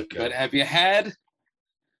but me. But have you had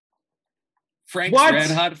Frank's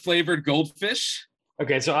Red Hot flavored goldfish?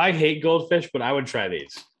 Okay, so I hate goldfish, but I would try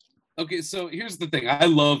these. Okay, so here's the thing. I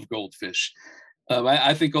love goldfish.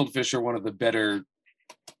 I think goldfish are one of the better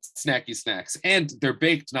snacky snacks. And they're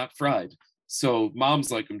baked, not fried. So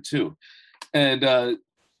moms like them too. And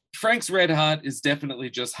Frank's Red Hot is definitely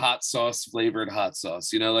just hot sauce flavored hot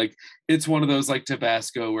sauce. You know, like it's one of those like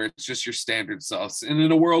Tabasco where it's just your standard sauce. And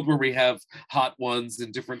in a world where we have hot ones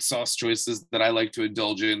and different sauce choices that I like to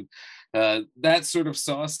indulge in, that sort of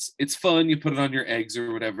sauce, it's fun. You put it on your eggs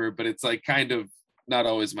or whatever, but it's like kind of not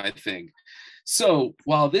always my thing. So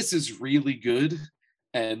while this is really good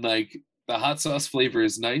and like the hot sauce flavor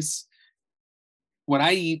is nice, when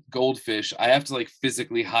I eat goldfish, I have to like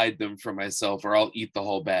physically hide them from myself or I'll eat the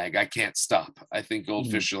whole bag. I can't stop. I think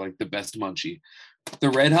goldfish are like the best munchie.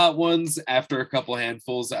 The Red Hot ones, after a couple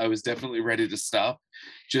handfuls, I was definitely ready to stop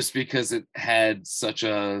just because it had such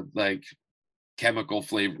a like chemical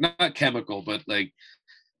flavor, not chemical, but like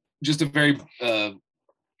just a very,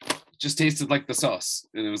 just tasted like the sauce.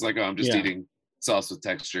 And it was like, oh, I'm just eating sauce with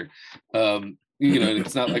texture. You know,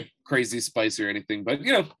 it's not like crazy spicy or anything, but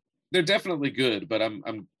you know, they're definitely good, but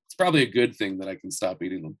it's probably a good thing that I can stop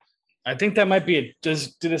eating them. I think that might be it.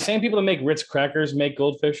 Do the same people that make Ritz crackers make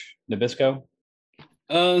goldfish Nabisco?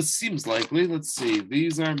 Seems likely. Let's see.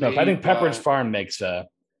 These are made I think Pepperidge Farm makes yeah,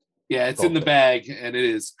 it's goldfish. In the bag, and it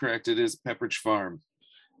is correct. It is Pepperidge Farm.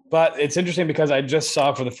 But it's interesting because I just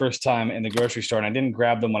saw for the first time in the grocery store, and I didn't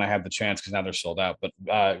grab them when I had the chance because now they're sold out. But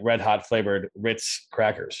Red Hot flavored Ritz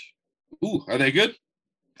crackers. Ooh, are they good?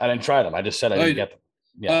 I didn't try them. I just said I didn't get them.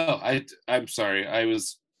 Yeah. Oh, I'm sorry. I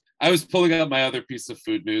was pulling out my other piece of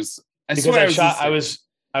food news. I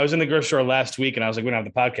was in the grocery store last week and I was like, we're gonna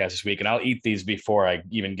have the podcast this week and I'll eat these before I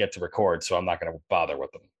even get to record, so I'm not gonna bother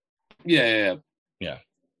with them. Yeah.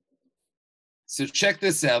 So check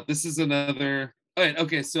this out. This is another. All right.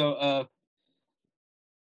 Okay. So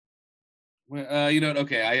you know,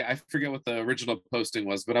 okay, I forget what the original posting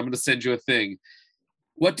was, but I'm gonna send you a thing.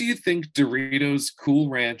 What do you think Doritos Cool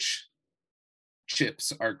Ranch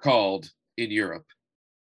chips are called in Europe?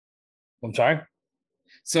 I'm sorry?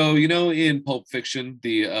 So, you know, in Pulp Fiction,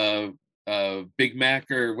 the Big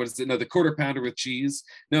Mac, or what is it? No, the quarter pounder with cheese.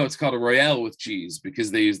 No, it's called a Royale with cheese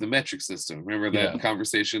because they use the metric system. Remember that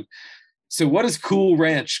conversation? So what is Cool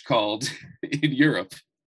Ranch called in Europe?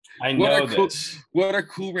 I know this. What are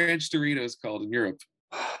Cool Ranch Doritos called in Europe?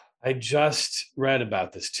 I just read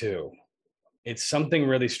about this too. It's something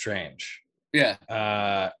really strange.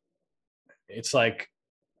 Yeah. It's like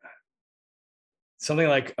something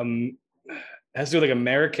like has to do with like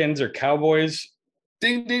Americans or cowboys.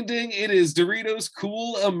 Ding, ding, ding. It is Doritos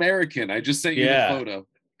Cool American. I just sent you the photo.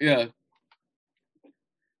 Yeah.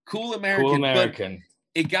 Cool American. Cool American.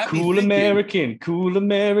 It got cool me thinking, American. Cool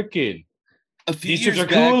American. A few These years are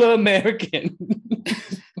back, cool American.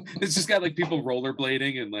 It's just got like people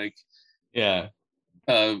rollerblading and like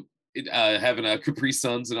having a Capri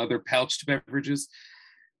Suns and other pouched beverages.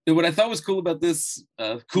 And what I thought was cool about this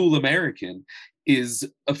Cool American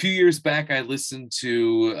is a few years back, I listened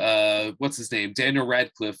to, what's his name? Daniel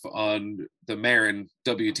Radcliffe on the Marin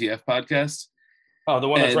WTF podcast. Oh, the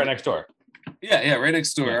one that's right next door. Yeah, right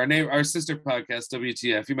next door. Yeah. Our sister podcast,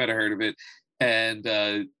 WTF, you might have heard of it.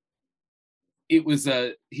 And it was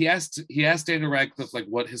he asked Daniel Radcliffe like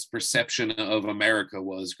what his perception of America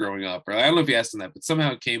was growing up. Or I don't know if he asked him that, but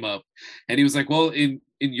somehow it came up. And he was like, well, in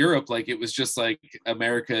Europe, like it was just like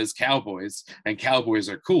America is cowboys and cowboys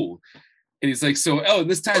are cool. And he's like, and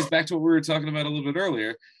this ties back to what we were talking about a little bit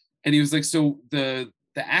earlier. And he was like, so the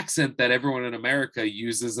accent that everyone in America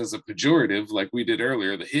uses as a pejorative, like we did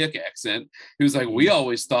earlier, the hick accent, he was like, we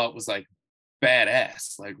always thought was like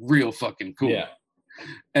badass, like real fucking cool. Yeah.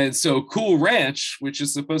 And so Cool Ranch, which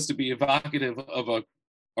is supposed to be evocative of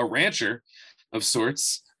a rancher of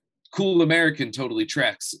sorts, Cool American totally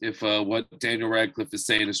tracks if what Daniel Radcliffe is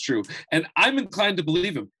saying is true. And I'm inclined to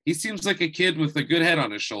believe him. He seems like a kid with a good head on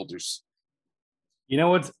his shoulders. You know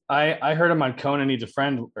what? I heard him on Conan Needs a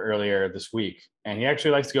Friend earlier this week, and he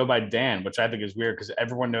actually likes to go by Dan, which I think is weird because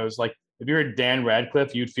everyone knows, like, if you heard Dan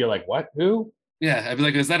Radcliffe, you'd feel like, what? Who? Yeah, I'd be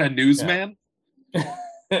like, is that a newsman? Yeah.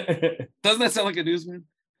 Doesn't that sound like a newsman?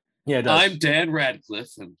 Yeah, it does. I'm Dan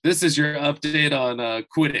Radcliffe, and this is your update on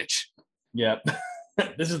Quidditch. Yep.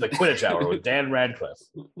 This is the Quidditch Hour with Dan Radcliffe.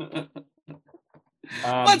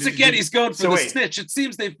 Once again, he's going for the snitch. It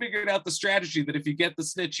seems they've figured out the strategy that if you get the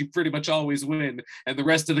snitch, you pretty much always win, and the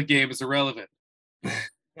rest of the game is irrelevant.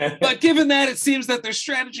 But given that it seems that their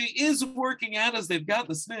strategy is working out as they've got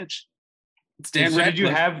the snitch, it's Dan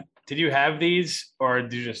Radcliffe. Did you have these, or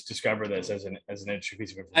did you just discover this as an interesting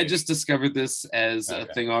piece of information? I just discovered this as a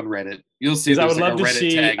thing on Reddit. You'll see. There's like a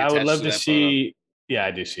Reddit tag. I would love to see. Yeah,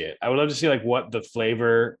 I do see it. I would love to see like what the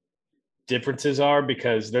flavor differences are,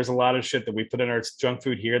 because there's a lot of shit that we put in our junk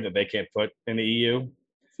food here that they can't put in the EU.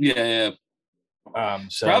 Yeah.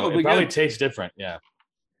 So probably it probably tastes different. Yeah.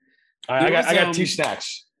 All right, I got two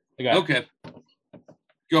snacks. Okay.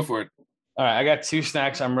 Go for it. All right, I got two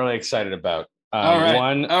snacks I'm really excited about. All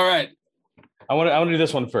right. I want to do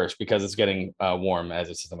this one first because it's getting warm as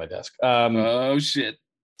it sits on my desk. Oh shit!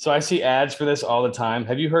 So I see ads for this all the time.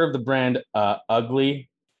 Have you heard of the brand Ugly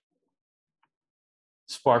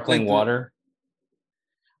sparkling water?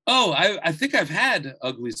 Oh, I think I've had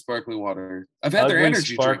Ugly sparkling water. I've had their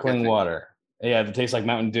energy sparkling water. Yeah, it tastes like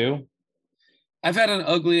Mountain Dew. I've had an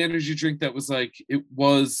Ugly energy drink that was like, it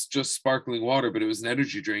was just sparkling water, but it was an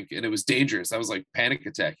energy drink and it was dangerous. I was like panic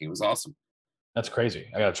attacking. It was awesome. That's crazy.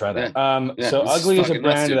 I gotta try that. So Ugly is a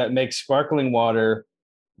brand that makes sparkling water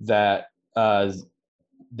that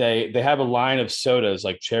they have a line of sodas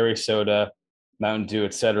like cherry soda, Mountain Dew,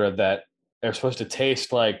 etc. that are supposed to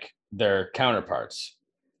taste like their counterparts,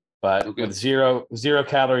 but with zero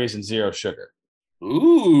calories and zero sugar.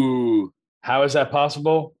 Ooh. How is that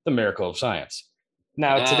possible? The miracle of science.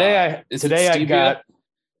 Now today I got.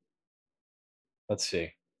 Let's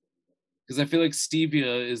see. Because I feel like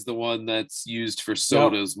stevia is the one that's used for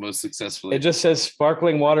sodas most successfully. It just says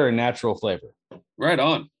sparkling water and natural flavor. Right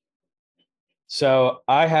on. So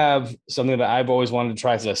I have something that I've always wanted to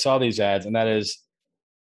try since I saw these ads, and that is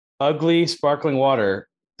Ugly sparkling water,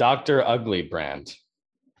 Dr. Ugly brand. Is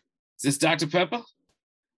this Dr. Pepper?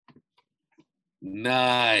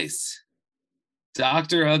 Nice.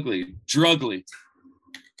 Dr. Ugly, Drugly.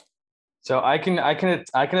 So I can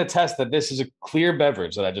attest that this is a clear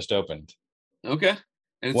beverage that I just opened. Okay.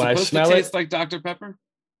 And it's supposed to taste like Dr. Pepper?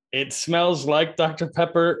 It smells like Dr.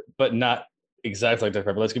 Pepper, but not exactly like Dr.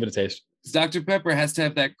 Pepper. Let's give it a taste. Dr. Pepper has to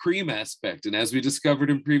have that cream aspect. And as we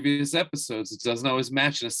discovered in previous episodes, it doesn't always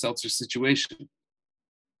match in a seltzer situation.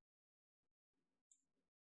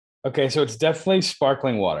 Okay, so it's definitely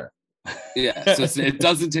sparkling water. Yeah, so it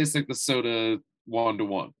doesn't taste like the soda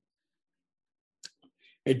 1-to-1.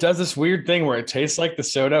 It does this weird thing where it tastes like the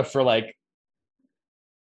soda for like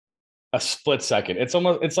a split second. It's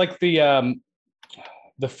like the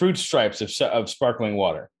fruit stripes of sparkling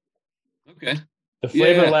water. Okay. The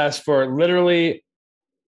flavor lasts for literally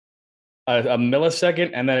a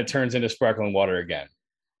millisecond, and then it turns into sparkling water again.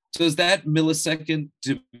 So does that millisecond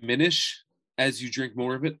diminish as you drink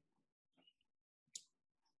more of it?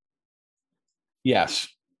 Yes.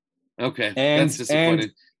 Okay. That's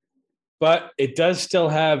disappointing. But it does still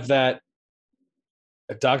have that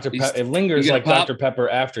Dr. Pepper. It lingers like Dr. Pepper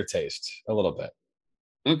aftertaste a little bit.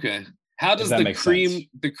 Okay. How does the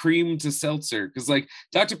cream to seltzer? Because like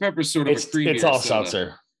Dr. Pepper is sort of a creamier. It's all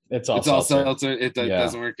seltzer. It's all seltzer. It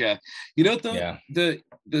doesn't work out. You know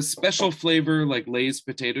the special flavor like Lay's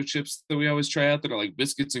potato chips that we always try out that are like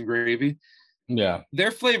biscuits and gravy. Yeah.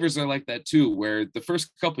 Their flavors are like that too, where the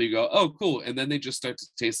first couple you go, oh, cool. And then they just start to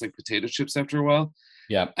taste like potato chips after a while.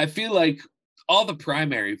 Yeah. I feel like all the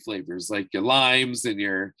primary flavors, like your limes and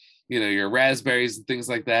your raspberries and things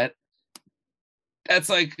like that, that's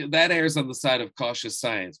like, that airs on the side of cautious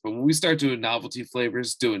science. But when we start doing novelty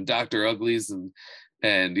flavors, doing Dr. Uglies and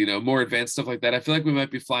more advanced stuff like that, I feel like we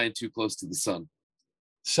might be flying too close to the sun.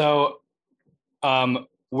 So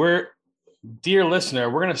dear listener,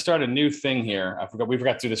 we're going to start a new thing here. We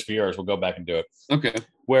forgot to do this for yours. We'll go back and do it. Okay.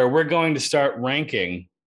 Where we're going to start ranking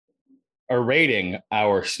or rating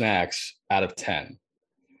our snacks out of 10.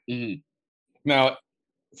 Mm-hmm. Now,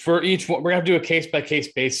 for each one, we're going to have to do a case by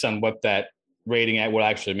case based on what that rating will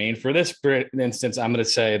actually mean. For this instance, I'm going to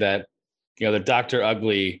say that, the Dr.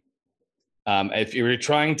 Ugly, if you're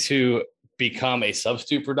trying to become a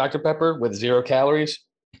substitute for Dr. Pepper with 0 calories,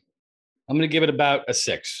 I'm going to give it about a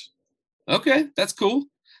 6. Okay, that's cool.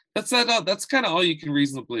 That's kind of all you can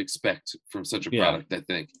reasonably expect from such a product, I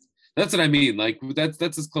think. That's what I mean. Like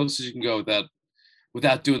that's as close as you can go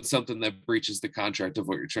without doing something that breaches the contract of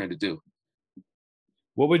what you're trying to do.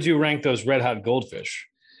 What would you rank those Red Hot Goldfish?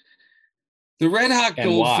 The Red Hot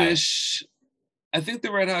Goldfish, I think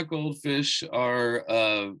the Red Hot Goldfish are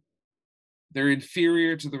they're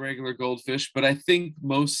inferior to the regular goldfish, but I think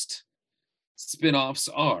most spin-offs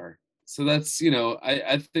are. So that's,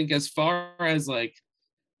 I think as far as like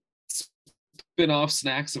spin-off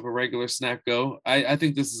snacks of a regular snack go, I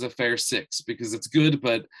think this is a fair 6 because it's good,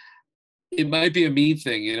 but it might be a me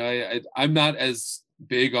thing. I'm not as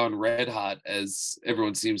big on Red Hot as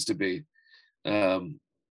everyone seems to be. I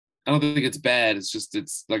don't think it's bad.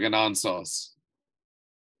 It's like a non-sauce.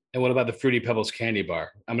 And what about the Fruity Pebbles candy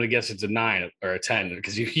bar? I'm gonna guess it's a 9 or a 10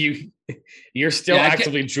 because you're still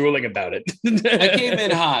actively drooling about it. I came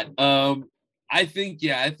in hot. I think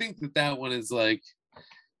that one is like.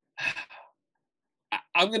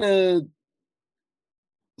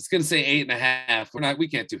 It's gonna say 8.5. We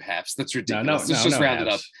can't do halves. That's ridiculous. Let's just round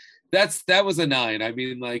halves. It up. That was a 9. I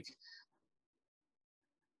mean, like,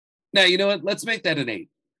 now you know what? Let's make that an 8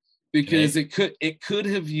 because it could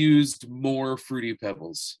have used more Fruity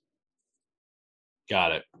Pebbles.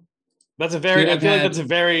 Got it. That's a very. I feel like that's a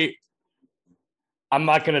very. I'm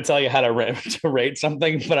not going to tell you how to rate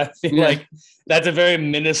something, but I feel like that's a very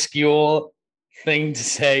minuscule thing to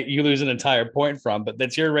say. You lose an entire point from, but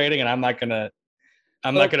that's your rating, and I'm not gonna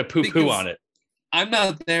poo-poo on it. I'm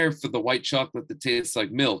not there for the white chocolate that tastes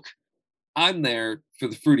like milk. I'm there for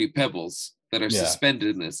the Fruity Pebbles that are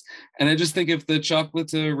suspended in this. And I just think if the chocolate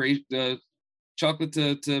to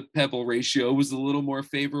pebble ratio was a little more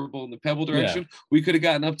favorable in the pebble direction, we could have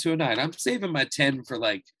gotten up to a 9. I'm saving my 10 for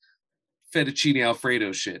like fettuccine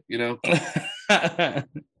Alfredo shit, you know?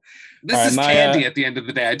 This is candy at the end of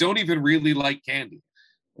the day. I don't even really like candy.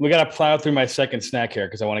 We got to plow through my second snack here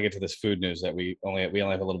because I want to get to this food news that we only have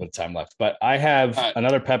a little bit of time left. But I have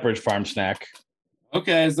another Pepperidge Farm snack.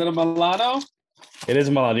 Okay, is that a Milano? It is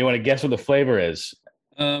a Milano. Do you want to guess what the flavor is?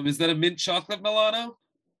 Is that a mint chocolate Milano?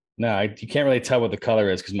 No, you can't really tell what the color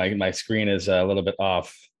is because my screen is a little bit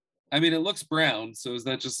off. I mean, it looks brown. So is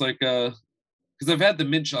that just like because I've had the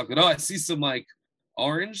mint chocolate. Oh, I see some like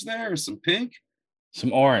orange there or some pink.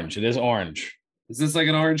 Some orange. It is orange. Is this like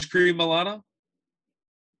an orange cream Milano?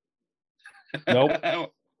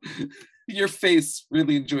 Nope. Your face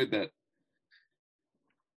really enjoyed that.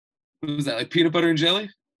 What was that, like peanut butter and jelly?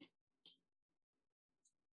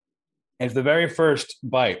 It's the very first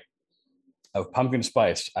bite of pumpkin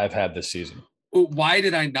spice I've had this season. Why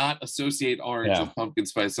did I not associate orange with pumpkin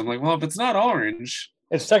spice? I'm like, well, if it's not orange,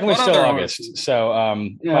 it's technically still August. Orange? So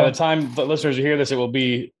by the time the listeners hear this, it will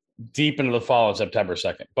be deep into the fall of September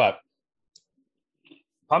 2nd. But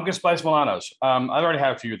pumpkin spice Milanos. I've already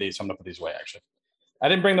had a few of these, so I'm gonna put these away. Actually, I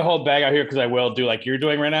didn't bring the whole bag out here because I will do like you're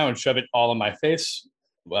doing right now and shove it all in my face.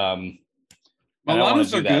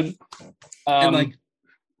 Milanos are good, and like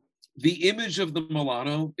the image of the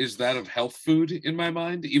Milano is that of health food in my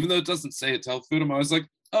mind. Even though it doesn't say it's health food, I'm always like,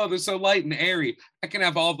 oh, they're so light and airy. I can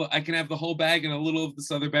have the whole bag and a little of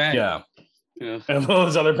this other bag. Yeah. And a little of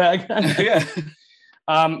this other bag.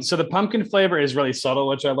 Yeah. So the pumpkin flavor is really subtle,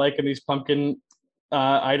 which I like in these pumpkin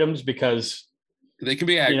items because they can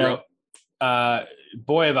be aggro.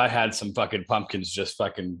 Boy, have I had some fucking pumpkins just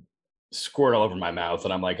fucking squirt all over my mouth,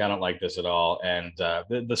 and I'm like, I don't like this at all. And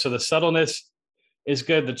so the subtleness is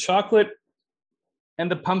good. The chocolate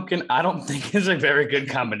and the pumpkin, I don't think is a very good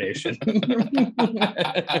combination.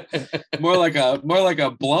 more like a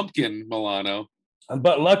Blumpkin Milano.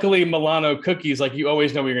 But luckily, Milano cookies, like you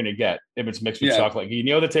always know what you're going to get if it's mixed with chocolate. You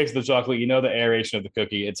know the taste of the chocolate. You know the aeration of the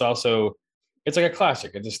cookie. It's like a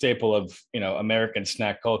classic. It's a staple of American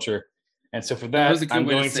snack culture. And so for that I'm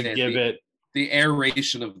going to give it the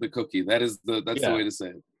aeration of the cookie. That's the way to say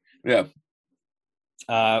it. Yeah.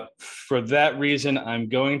 For that reason, I'm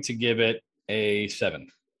going to give it a 7.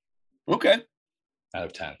 Okay. Out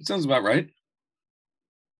of 10. Sounds about right.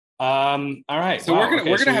 All right. So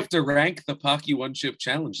we're gonna have to rank the Pocky One Chip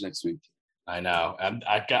Challenge next week. I know. I'm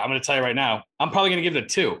going to tell you right now. I'm probably going to give it a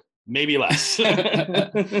 2, maybe less.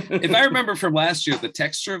 If I remember from last year, the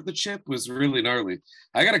texture of the chip was really gnarly.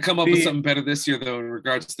 I got to come up with something better this year, though, in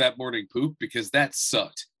regards to that morning poop, because that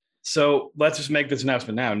sucked. So let's just make this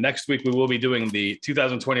announcement now. Next week, we will be doing the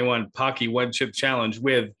 2021 Pocky One Chip Challenge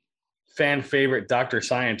with fan favorite Dr.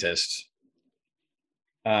 Scientist.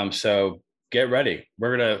 So get ready.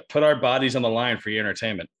 We're going to put our bodies on the line for your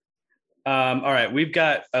entertainment. All right. We've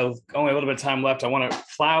got only a little bit of time left. I want to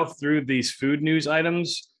plow through these food news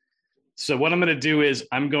items. So what I'm going to do is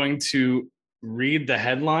I'm going to read the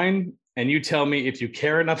headline and you tell me if you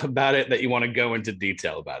care enough about it that you want to go into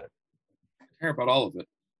detail about it. I care about all of it.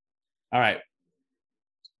 All right.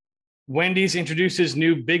 Wendy's introduces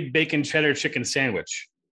new Big Bacon Cheddar Chicken Sandwich.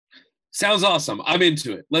 Sounds awesome. I'm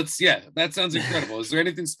into it. That sounds incredible. Is there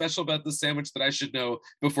anything special about this sandwich that I should know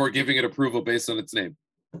before giving it approval based on its name?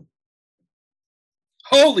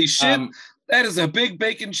 Holy shit. That is a Big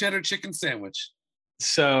Bacon Cheddar Chicken Sandwich.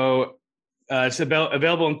 So it's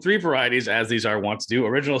available in 3 varieties, as these are wont to do: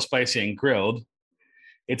 original, spicy, and grilled.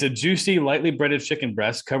 It's a juicy, lightly breaded chicken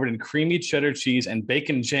breast covered in creamy cheddar cheese and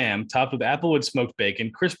bacon jam, topped with applewood smoked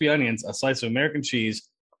bacon, crispy onions, a slice of American cheese,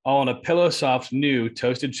 all in a pillow soft new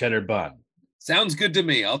toasted cheddar bun. Sounds good to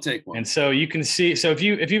me. I'll take one. And so you can see, so if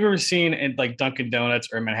you've ever seen in like Dunkin' Donuts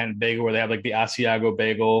or Manhattan Bagel where they have like the Asiago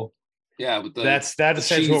bagel, yeah, with that's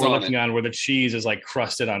essentially what we're looking on, where the cheese is like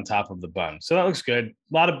crusted on top of the bun. So that looks good.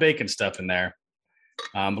 A lot of bacon stuff in there.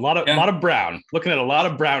 A lot of brown. Looking at a lot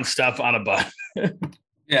of brown stuff on a bun.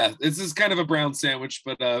 Yeah, this is kind of a brown sandwich,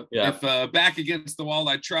 but if back against the wall,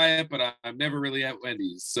 I'd try it, but I'm never really at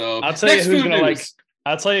Wendy's. So I'll tell you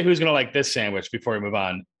who's gonna like this sandwich before we move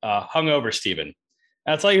on. Hungover Steven.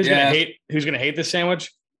 I'll tell you who's gonna hate this sandwich.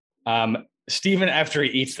 Steven after he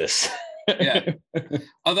eats this. Yeah.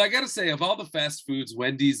 Although I gotta say, of all the fast foods,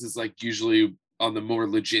 Wendy's is like usually on the more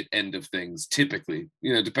legit end of things, typically,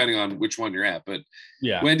 depending on which one you're at. But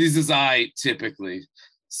yeah, Wendy's is typically.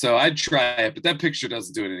 So I'd try it, but that picture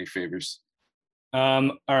doesn't do it any favors.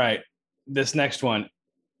 All right. This next one.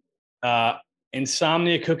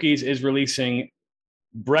 Insomnia Cookies is releasing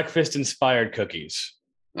breakfast inspired cookies.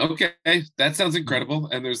 Okay. That sounds incredible.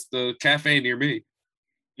 And there's the cafe near me.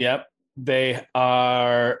 Yep. They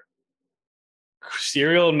are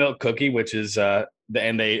cereal and milk cookie, which is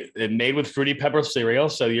they're made with Fruity Pebble cereal.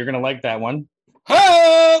 So you're going to like that one.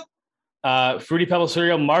 Fruity Pebble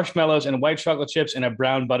cereal, marshmallows, and white chocolate chips in a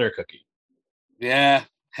brown butter cookie. Yeah,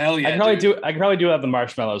 hell yeah! I can probably do have the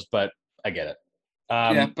marshmallows, but I get it.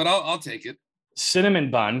 Yeah, but I'll take it.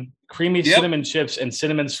 Cinnamon bun, creamy cinnamon chips, and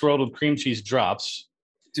cinnamon swirled with cream cheese drops.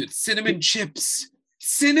 Dude, cinnamon chips.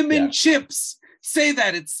 Say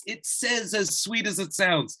that it says as sweet as it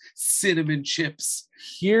sounds. Cinnamon chips.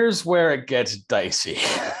 Here's where it gets dicey.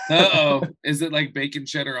 Is it like bacon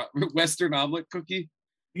cheddar Western omelet cookie?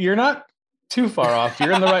 You're not too far off.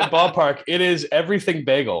 You're in the right ballpark. It is everything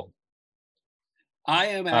bagel. I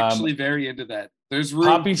am actually very into that. There's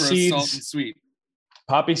room for salt and sweet.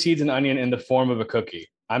 Poppy seeds and onion in the form of a cookie.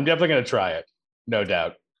 I'm definitely going to try it. No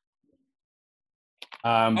doubt.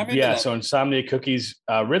 So Insomnia Cookies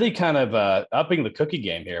really kind of upping the cookie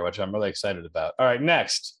game here, which I'm really excited about. All right,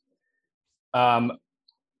 next. I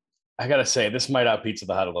got to say, this might out Pizza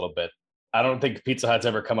the Hut a little bit. I don't think Pizza Hut's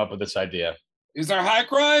ever come up with this idea. Is there high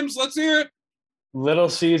crimes? Let's hear it. Little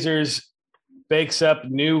Caesars bakes up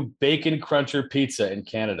new bacon cruncher pizza in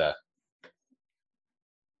Canada.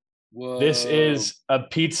 Whoa. This is a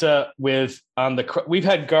pizza we've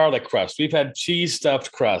had garlic crust. We've had cheese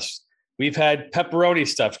stuffed crust. We've had pepperoni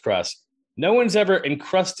stuffed crust. No one's ever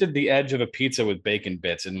encrusted the edge of a pizza with bacon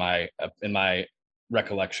bits in my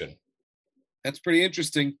recollection. That's pretty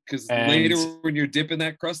interesting because later when you're dipping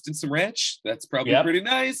that crust in some ranch, that's probably pretty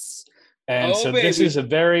nice. And this is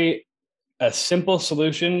a simple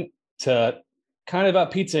solution to kind of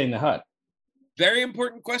up pizza in the Hut. Very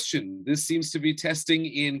important question. This seems to be testing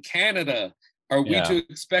in Canada. Are we to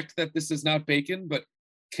expect that this is not bacon, but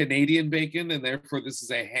Canadian bacon, and therefore this is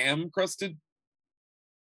a ham crusted?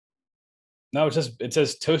 No, it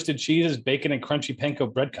says toasted cheeses, bacon, and crunchy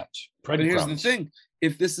panko breadcrumbs. But here's the thing: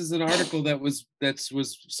 if this is an article that was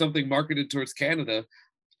something marketed towards Canada,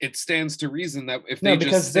 it stands to reason that if they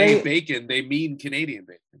just say bacon, they mean Canadian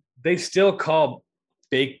bacon. They still call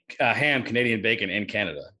ham Canadian bacon in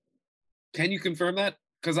Canada. Can you confirm that?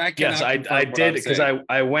 Because I cannot. Yes, I did, because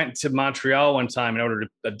I went to Montreal one time and ordered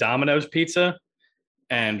a Domino's pizza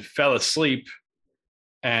and fell asleep.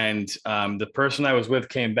 And the person I was with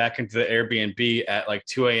came back into the Airbnb at like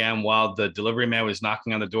 2 a.m. while the delivery man was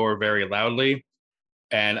knocking on the door very loudly.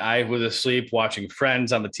 And I was asleep watching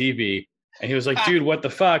Friends on the TV. And he was like, dude, what the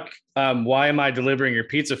fuck? Why am I delivering your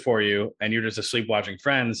pizza for you? And you're just asleep watching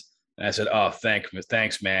Friends. And I said, oh,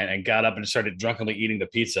 thanks, man. And got up and started drunkenly eating the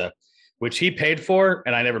pizza, which he paid for.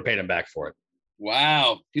 And I never paid him back for it.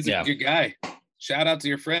 Wow. He's a good guy. Shout out to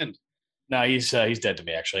your friend. No, he's dead to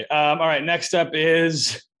me, actually. All right. Next up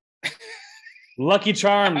is Lucky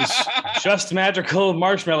Charms. Just magical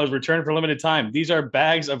marshmallows return for limited time. These are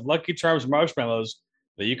bags of Lucky Charms marshmallows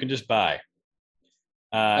that you can just buy.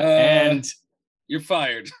 And you're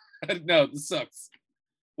fired. No, this sucks.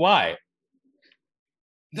 Why?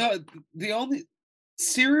 The only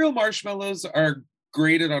cereal marshmallows are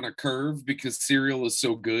graded on a curve because cereal is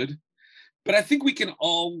so good. But I think we can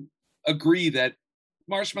all agree that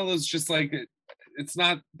marshmallows just like it's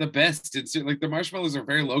not the best. It's like the marshmallows are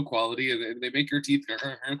very low quality and they make your teeth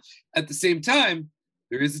at the same time.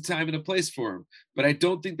 There is a time and a place for them, but I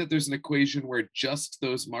don't think that there's an equation where just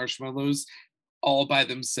those marshmallows all by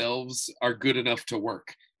themselves are good enough to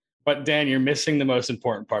work. But Dan, you're missing the most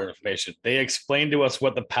important part of information. They explain to us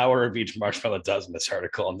what the power of each marshmallow does in this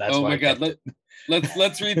article, and that's why. Oh my God,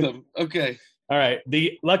 let's read them. Okay. All right.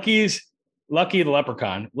 The Lucky the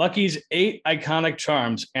Leprechaun. Lucky's 8 iconic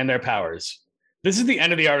charms and their powers. This is the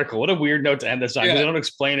end of the article. What a weird note to end this on. Yeah. They don't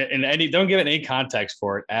explain it in any. Don't give it any context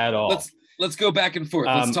for it at all. Let's go back and forth.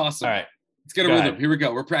 Let's toss them. All right. Let's get a rhythm. Here we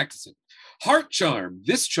go. We're practicing. Heart charm.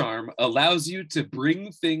 This charm allows you to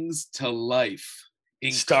bring things to life.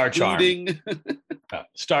 Star charm.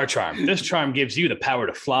 Star charm. This charm gives you the power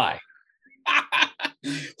to fly.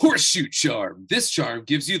 Horseshoe charm. This charm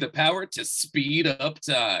gives you the power to speed up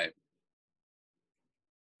time.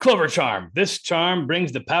 Clover charm. This charm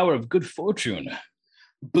brings the power of good fortune.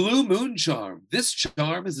 Blue moon charm. This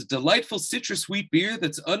charm is a delightful citrus wheat beer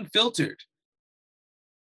that's unfiltered.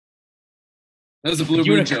 That was a blue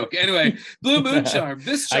moon joke. Anyway, blue moon charm.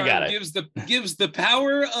 This charm gives the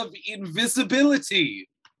power of invisibility.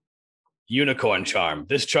 Unicorn charm.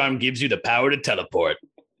 This charm gives you the power to teleport.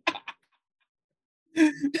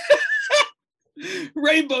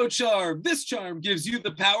 Rainbow charm. This charm gives you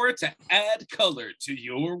the power to add color to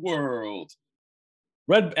your world.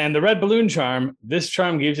 The red balloon charm. This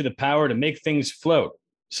charm gives you the power to make things float.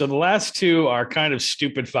 So the last two are kind of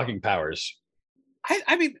stupid fucking powers.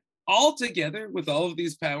 I mean, all together with all of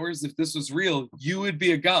these powers, if this was real, you would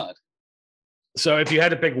be a god. So if you had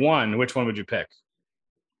to pick one, which one would you pick?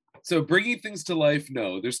 So bringing things to life,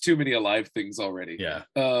 no. There's too many alive things already. Yeah.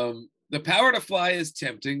 The power to fly is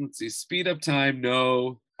tempting. Let's see. Speed up time,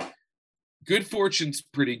 no. Good fortune's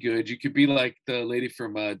pretty good. You could be like the lady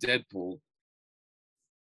from Deadpool.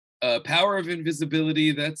 Power of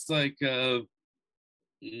invisibility, that's like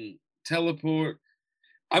teleport.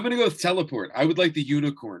 I'm going to go with teleport. I would like the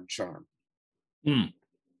unicorn charm. All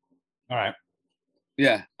right.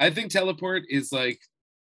 Yeah, I think teleport is the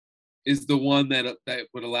one that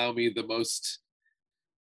would allow me the most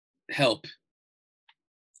help.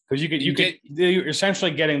 Because you're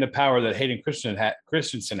essentially getting the power that Hayden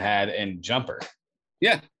Christensen had in Jumper.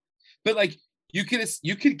 Yeah, but like you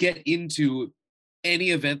could get into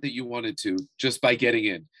any event that you wanted to just by getting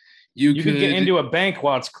in. You could get into a bank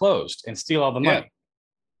while it's closed and steal all the money. Yeah.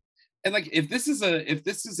 And like if this is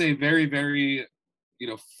a very, very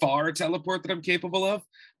far teleport that I'm capable of,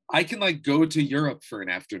 I can like go to Europe for an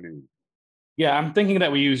afternoon. Yeah, I'm thinking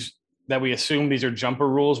that we assume these are Jumper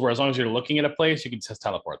rules, where as long as you're looking at a place, you can just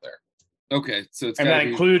teleport there. Okay, so that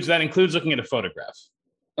includes looking at a photograph.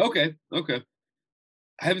 Okay.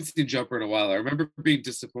 I haven't seen Jumper in a while. I remember being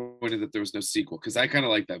disappointed that there was no sequel because I kind of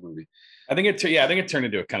like that movie. I think it turned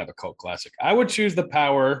into a kind of a cult classic. I would choose the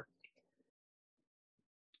power.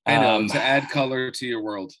 I know, to add color to your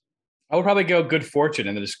world. I would probably go good fortune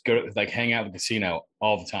and then just go like hang out at the casino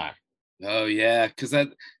all the time. Oh yeah, because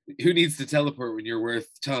who needs to teleport when you're worth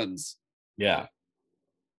tons? Yeah.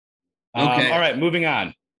 Okay. All right, moving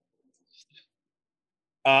on.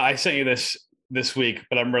 I sent you this week,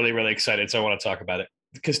 but I'm really, really excited, so I want to talk about it.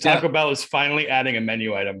 Because Taco Bell is finally adding a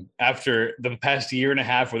menu item after the past year and a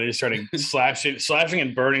half where they just started slashing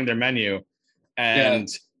and burning their menu. And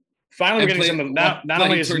finally we're getting something not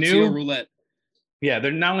only is new. Roulette. Yeah,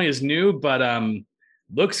 they're not only is new, but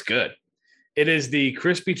looks good. It is the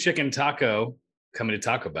crispy chicken taco coming to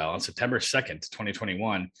Taco Bell on September 2nd,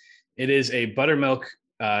 2021. It is a buttermilk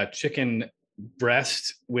chicken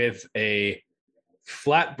breast with a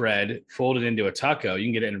flatbread folded into a taco. You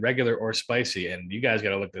can get it in regular or spicy, and you guys got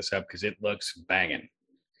to look this up because it looks banging.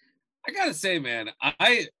 I gotta say, man,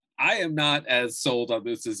 I am not as sold on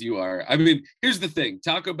this as you are. I mean, here's the thing: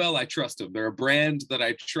 Taco Bell, I trust them. They're a brand that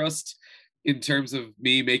I trust in terms of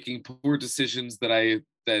me making poor decisions that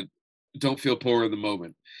don't feel poor in the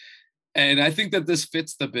moment. And I think that this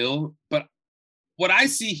fits the bill. But what I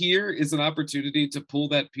see here is an opportunity to pull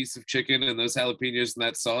that piece of chicken and those jalapenos and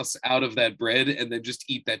that sauce out of that bread and then just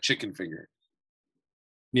eat that chicken finger.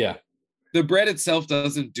 Yeah. The bread itself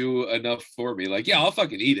doesn't do enough for me. Like, yeah, I'll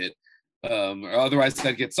fucking eat it. Or otherwise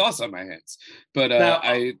I'd get sauce on my hands. But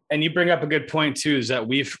and you bring up a good point too, is that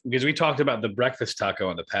because we talked about the breakfast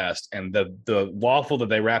taco in the past, and the waffle that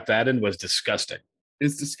they wrapped that in was disgusting.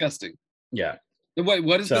 It's disgusting. Yeah. Wait,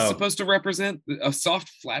 what is this supposed to represent? A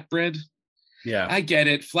soft flatbread? Yeah, I get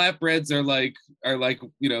it. Flatbreads are like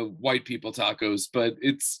white people tacos, but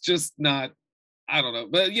it's just not. I don't know,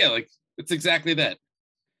 but yeah, like it's exactly that.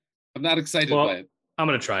 I'm not excited by it. I'm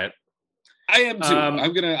gonna try it. I am too.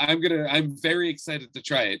 I'm very excited to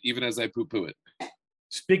try it, even as I poo-poo it.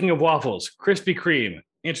 Speaking of waffles, Krispy Kreme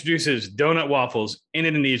introduces donut waffles in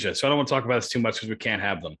Indonesia. So I don't want to talk about this too much because we can't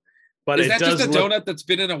have them. But is that just a donut that's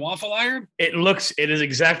been in a waffle iron? It is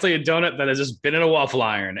exactly a donut that has just been in a waffle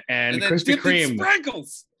iron. And Krispy Kreme,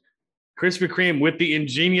 sprinkles. Krispy Kreme with the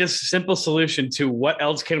ingenious, simple solution to what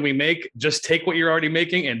else can we make? Just take what you're already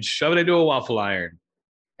making and shove it into a waffle iron.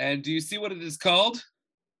 And do you see what it is called?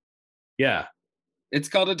 Yeah. It's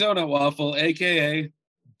called a donut waffle, aka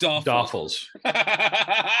Doffles.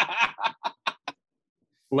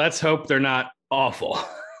 Let's hope they're not awful.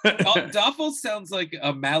 Doffles sounds like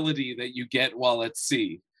a malady that you get while at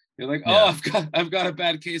sea. You're like, oh, yeah. I've got a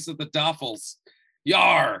bad case of the Doffles.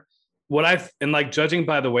 Yar. And like judging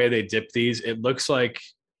by the way they dip these, it looks like,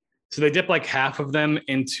 so they dip like half of them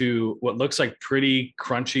into what looks like pretty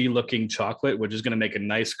crunchy looking chocolate, which is going to make a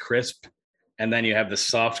nice crisp. And then you have the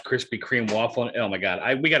soft Krispy Kreme waffle. Oh my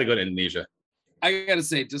God, we got to go to Indonesia. I got to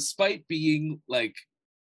say, despite being like,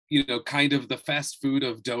 kind of the fast food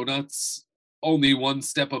of donuts, only one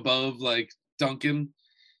step above like Dunkin'.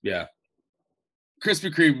 Yeah.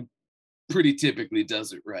 Krispy Kreme pretty typically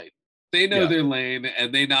does it right. They know their lane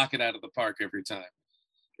and they knock it out of the park every time.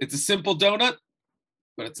 It's a simple donut,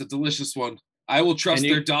 but it's a delicious one. I will trust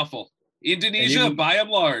their Doffle. Indonesia, buy them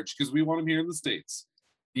large because we want them here in the States.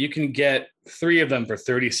 You can get 3 of them for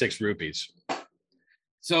 36 rupees.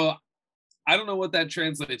 So I don't know what that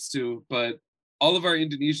translates to, but all of our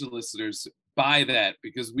Indonesian listeners buy that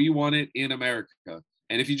because we want it in America.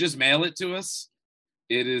 And if you just mail it to us,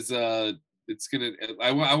 it is I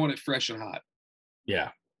want it fresh and hot. Yeah.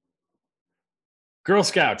 Girl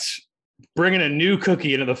Scouts bringing a new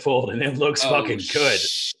cookie into the fold, and it looks fucking good.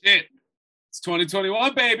 Shit. It's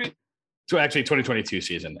 2021, baby. So actually 2022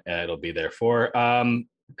 season, it'll be there for.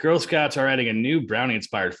 Girl Scouts are adding a new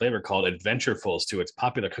brownie-inspired flavor called Adventurefuls to its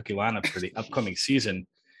popular cookie lineup for the upcoming season.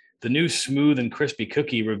 The new smooth and crispy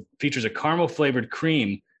cookie features a caramel-flavored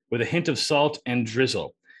cream with a hint of salt and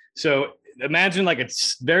drizzle. So imagine like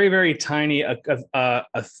it's very, very tiny, a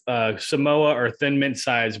Samoa or Thin Mint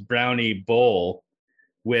sized brownie bowl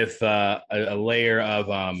with a layer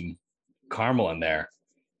of caramel in there.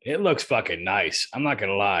 It looks fucking nice. I'm not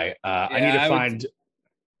gonna lie. I need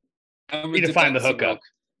to find the hookup.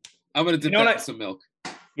 I'm gonna dip that in some milk.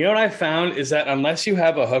 You know what I found is that unless you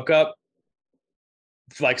have a hookup,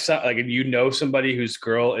 like somebody whose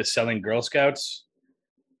girl is selling Girl Scouts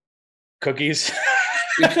cookies.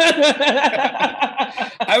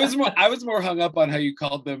 I was more hung up on how you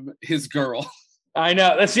called them his girl. I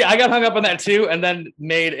know. Let's see. I got hung up on that too, and then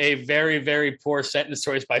made a very, very poor sentence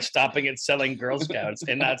choice by stopping at selling Girl Scouts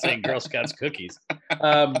and not saying Girl Scouts cookies.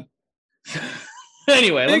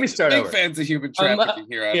 Anyway, let me start over. Big fans of human trafficking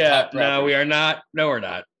here. Yeah, no, we are not. No, we're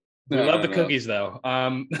not. We love the cookies, though.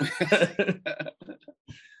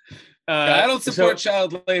 I don't support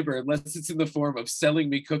child labor unless it's in the form of selling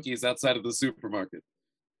me cookies outside of the supermarket.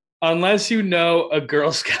 Unless you know a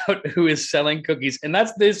Girl Scout who is selling cookies, and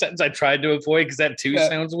that's the sentence I tried to avoid because that too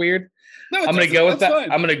sounds weird. No, I'm going to go with that.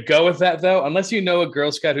 Fine. I'm going to go with that though. Unless you know a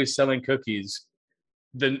Girl Scout who's selling cookies,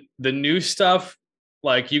 the new stuff,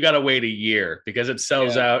 like you got to wait a year because it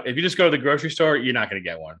sells out. If you just go to the grocery store, you're not going to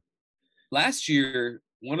get one. Last year,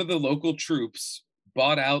 one of the local troops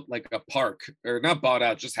bought out like a park, or not bought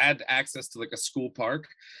out, just had access to like a school park.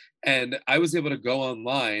 And I was able to go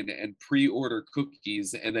online and pre-order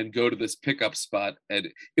cookies and then go to this pickup spot. And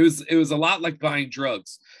it was a lot like buying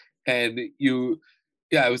drugs. And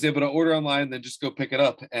I was able to order online, then just go pick it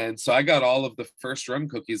up. And so I got all of the first run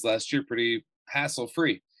cookies last year pretty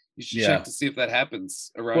hassle-free. You should check to see if that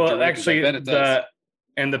happens around. Well, actually, I bet it does.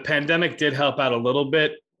 And the pandemic did help out a little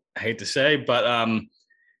bit. I hate to say, but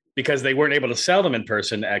because they weren't able to sell them in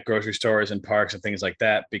person at grocery stores and parks and things like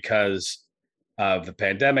that because of the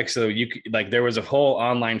pandemic. So there was a whole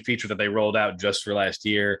online feature that they rolled out just for last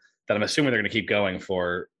year that I'm assuming they're going to keep going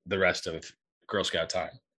for the rest of Girl Scout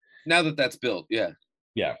time. Now that that's built. Yeah.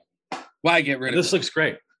 Why get rid of this? Looks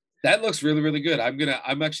great. That looks really, really good.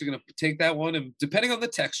 I'm actually gonna take that one, and depending on the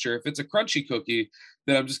texture, if it's a crunchy cookie,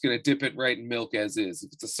 then I'm just gonna dip it right in milk as is.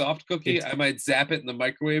 If it's a soft cookie, I might zap it in the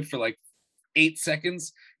microwave for like 8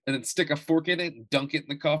 seconds and then stick a fork in it and dunk it in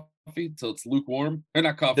the coffee until it's lukewarm. Or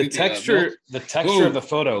not coffee. The texture of the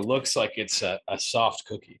photo looks like it's a soft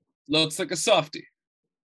cookie. Looks like a softie.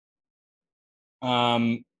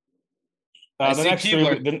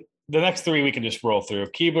 The next three we can just roll through.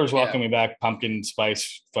 Keebler's welcoming back pumpkin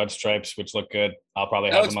spice fudge stripes, which look good. I'll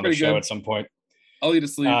probably have them on the show at some point. I'll eat a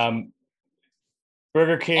sleeve.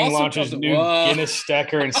 Burger King also launches new Guinness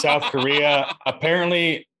stacker in South Korea.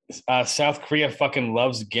 Apparently, South Korea fucking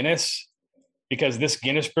loves Guinness because this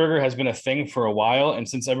Guinness burger has been a thing for a while. And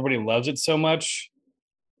since everybody loves it so much,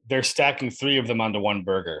 they're stacking 3 of them onto one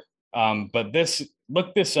burger. But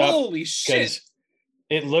look this up. Holy shit.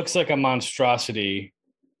 It looks like a monstrosity.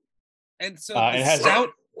 And so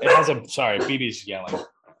sorry, BB's yelling.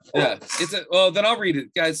 Yeah, then I'll read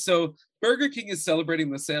it, guys. So Burger King is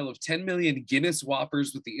celebrating the sale of 10 million Guinness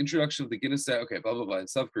Whoppers with the introduction of the Guinness Stacker. Okay, blah, blah, blah, in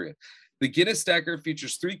South Korea. The Guinness Stacker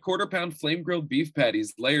features 3 quarter-pound flame-grilled beef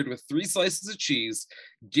patties layered with 3 slices of cheese,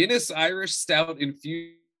 Guinness Irish Stout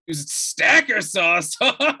infused Use stacker sauce.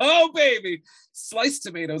 Oh, baby. Sliced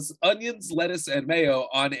tomatoes, onions, lettuce, and mayo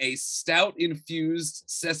on a stout infused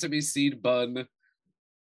sesame seed bun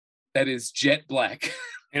that is jet black.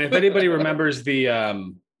 And if anybody remembers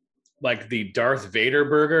the like the Darth Vader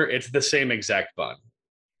burger, it's the same exact bun.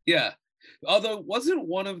 Yeah. Although wasn't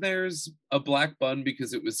one of theirs a black bun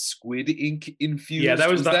because it was squid ink infused? Yeah, that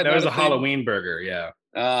was the a Halloween burger. Yeah.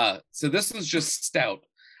 So this was just stout.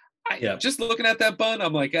 Just looking at that bun,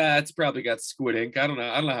 I'm like, it's probably got squid ink. I don't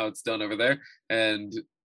know how it's done over there. And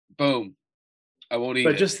boom, I won't eat it.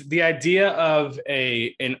 But just the idea of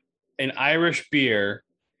an Irish beer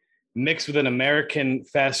mixed with an American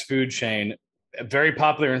fast food chain, very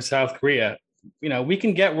popular in South Korea. You know, we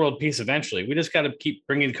can get world peace eventually. We just got to keep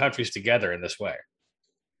bringing countries together in this way.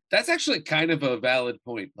 That's actually kind of a valid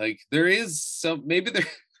point. Like there is some, maybe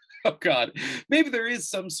there is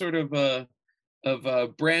some sort of a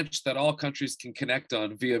branch that all countries can connect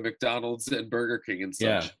on via McDonald's and Burger King and such.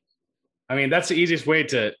 Yeah. I mean, that's the easiest way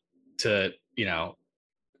to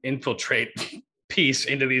infiltrate peace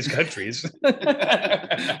into these countries.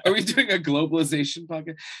 Are we doing a globalization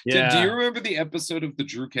podcast? Yeah. Do you remember the episode of the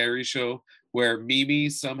Drew Carey Show where Mimi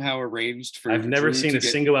somehow arranged for I've never seen a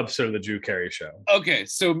single episode of the Drew Carey Show. Okay,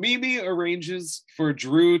 so Mimi arranges for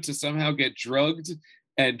Drew to somehow get drugged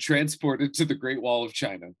and transported to the Great Wall of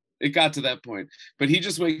China. It got to that point, but he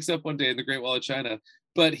just wakes up one day in the Great Wall of China,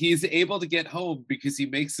 but he's able to get home because he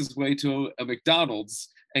makes his way to a McDonald's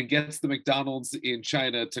and gets the McDonald's in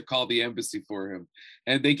China to call the embassy for him.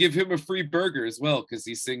 And they give him a free burger as well because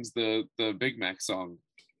he sings the Big Mac song.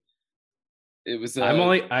 It was I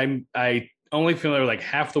only familiar with like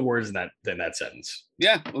half the words in that sentence.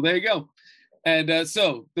 Yeah, well, there you go. And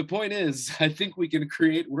so the point is, I think we can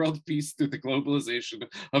create world peace through the globalization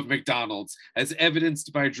of McDonald's, as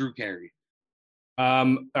evidenced by Drew Carey.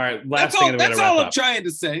 All right, that's all I'm trying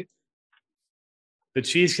to say. The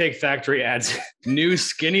Cheesecake Factory adds new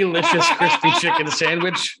Skinnylicious crispy chicken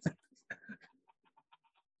sandwich.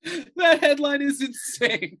 That headline is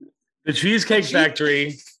insane. The Cheesecake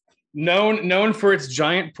Factory, known for its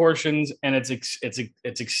giant portions and its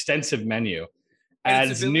extensive menu,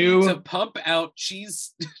 adds new to pump out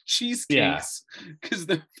cheesecakes because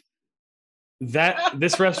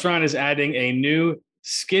this restaurant is adding a new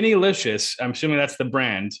Skinnylicious, I'm assuming that's the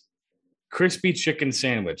brand, crispy chicken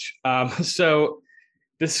sandwich. So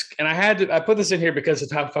this, and I put this in here because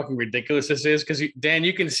of how fucking ridiculous this is. Because Dan,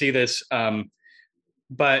 you can see this,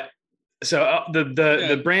 but so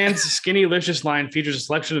the brand's Skinnylicious line features a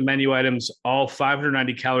selection of menu items, all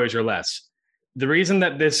 590 calories or less. The reason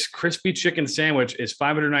that this crispy chicken sandwich is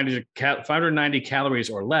 590 calories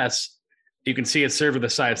or less, you can see it's served with a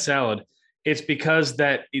side salad. It's because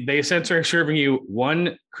that they essentially are serving you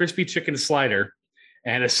one crispy chicken slider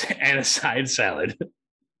and a side salad.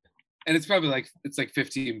 And it's probably like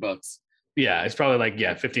 $15. Yeah, it's probably like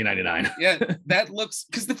 $15.99. Yeah, that looks,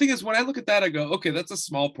 because the thing is, when I look at that, I go, okay, that's a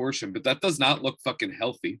small portion, but that does not look fucking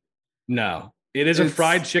healthy. No, it's a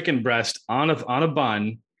fried chicken breast on a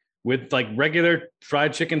bun with like regular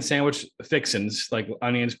fried chicken sandwich fixins, like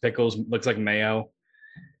onions, pickles, looks like mayo.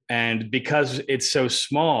 And because it's so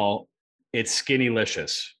small, it's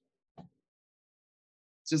Skinnylicious.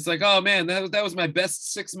 It's just like, oh man, that was my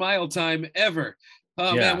best 6 mile time ever.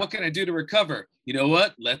 Oh man, what can I do to recover? You know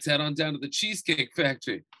what? Let's head on down to the Cheesecake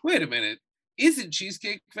Factory. Wait a minute. Isn't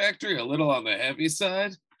Cheesecake Factory a little on the heavy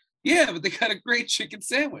side? Yeah, but they got a great chicken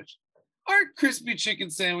sandwich. Aren't crispy chicken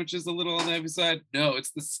sandwiches a little on the heavy side? No,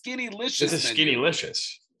 it's the Skinnylicious. This is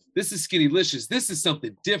Skinnylicious. This is Skinnylicious. This is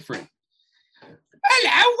something different.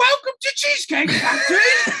 Hello, welcome to Cheesecake Factory.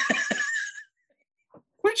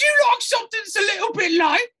 Would you like something that's a little bit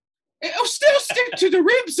light? It'll still stick to the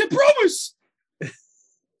ribs, I promise.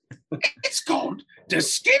 It's called the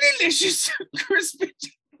Skinnylicious crispy.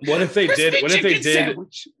 What if they did? What if they did?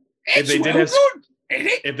 Sandwich.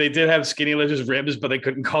 If they did have Skinnylicious ribs, but they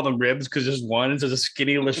couldn't call them ribs because there's one. It's a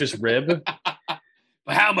Skinnylicious rib.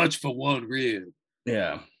 But how much for one rib?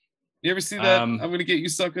 Yeah. You ever see that? I'm gonna get you,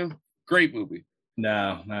 sucker. Great movie.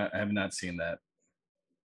 No, I have not seen that.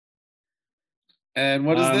 And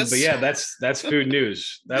what is this? But yeah, that's food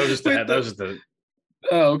news. That was just the.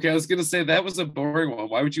 Oh, okay. I was gonna say that was a boring one.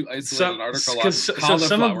 Why would you isolate an article on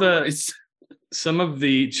cauliflower rice? Some of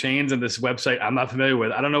the chains on this website I'm not familiar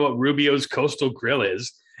with. I don't know what Rubio's Coastal Grill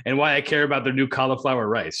is and why I care about their new cauliflower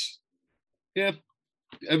rice. Yeah,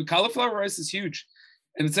 cauliflower rice is huge.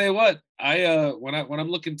 And to tell you what, when I'm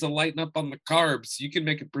looking to lighten up on the carbs, you can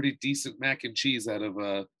make a pretty decent mac and cheese out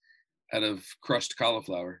of crushed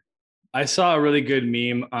cauliflower. I saw a really good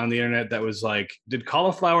meme on the internet that was like, did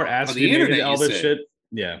cauliflower ask you to all this shit?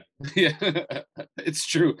 Yeah. Yeah, it's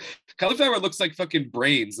true. Cauliflower looks like fucking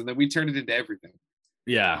brains, and then we turn it into everything.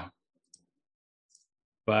 Yeah.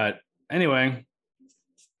 But anyway,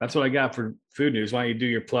 that's what I got for food news. Why don't you do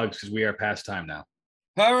your plugs, because we are past time now.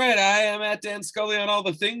 All right, I am at Dan Scully on all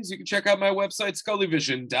the things. You can check out my website,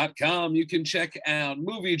 scullyvision.com. You can check out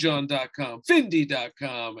moviejohn.com,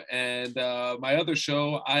 findy.com, and my other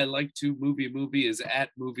show, I Like to Movie, is at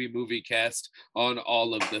Moviecast on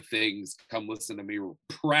all of the things. Come listen to me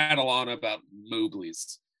prattle on about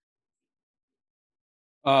mooblies.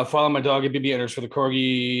 Follow my dog at BB Enters for the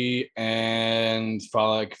Corgi, and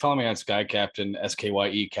follow me on Sky Captain,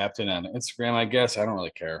 SKYE Captain on Instagram, I guess. I don't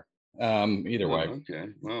really care. Either way. Okay.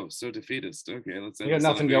 Wow, so defeatist. Okay, let's. You got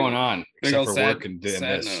nothing going on except for work and doing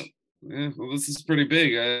this. Note. Yeah, well, this is pretty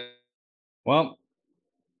big. Well,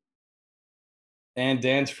 and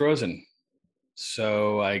Dan's frozen,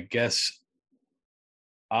 so I guess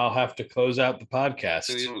I'll have to close out the podcast.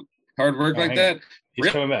 Hard work like that. He's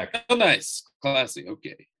coming back. Oh, nice, classy.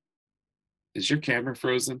 Okay. Is your camera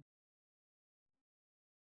frozen?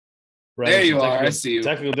 There you are. I see you.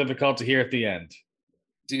 Technical difficulty here at the end.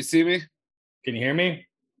 Do you see me? Can you hear me?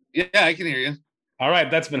 Yeah, I can hear you. All right,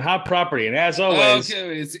 that's been Hot Property, and as always,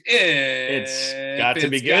 it's got to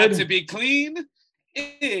be good, got to be clean,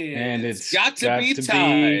 and it's got to be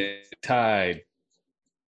tied.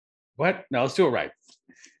 What? No, let's do it right.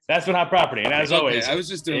 That's been Hot Property, and as always, I was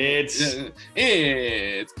just doing it's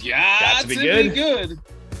got to be good,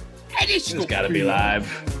 and it's got to be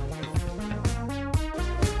live.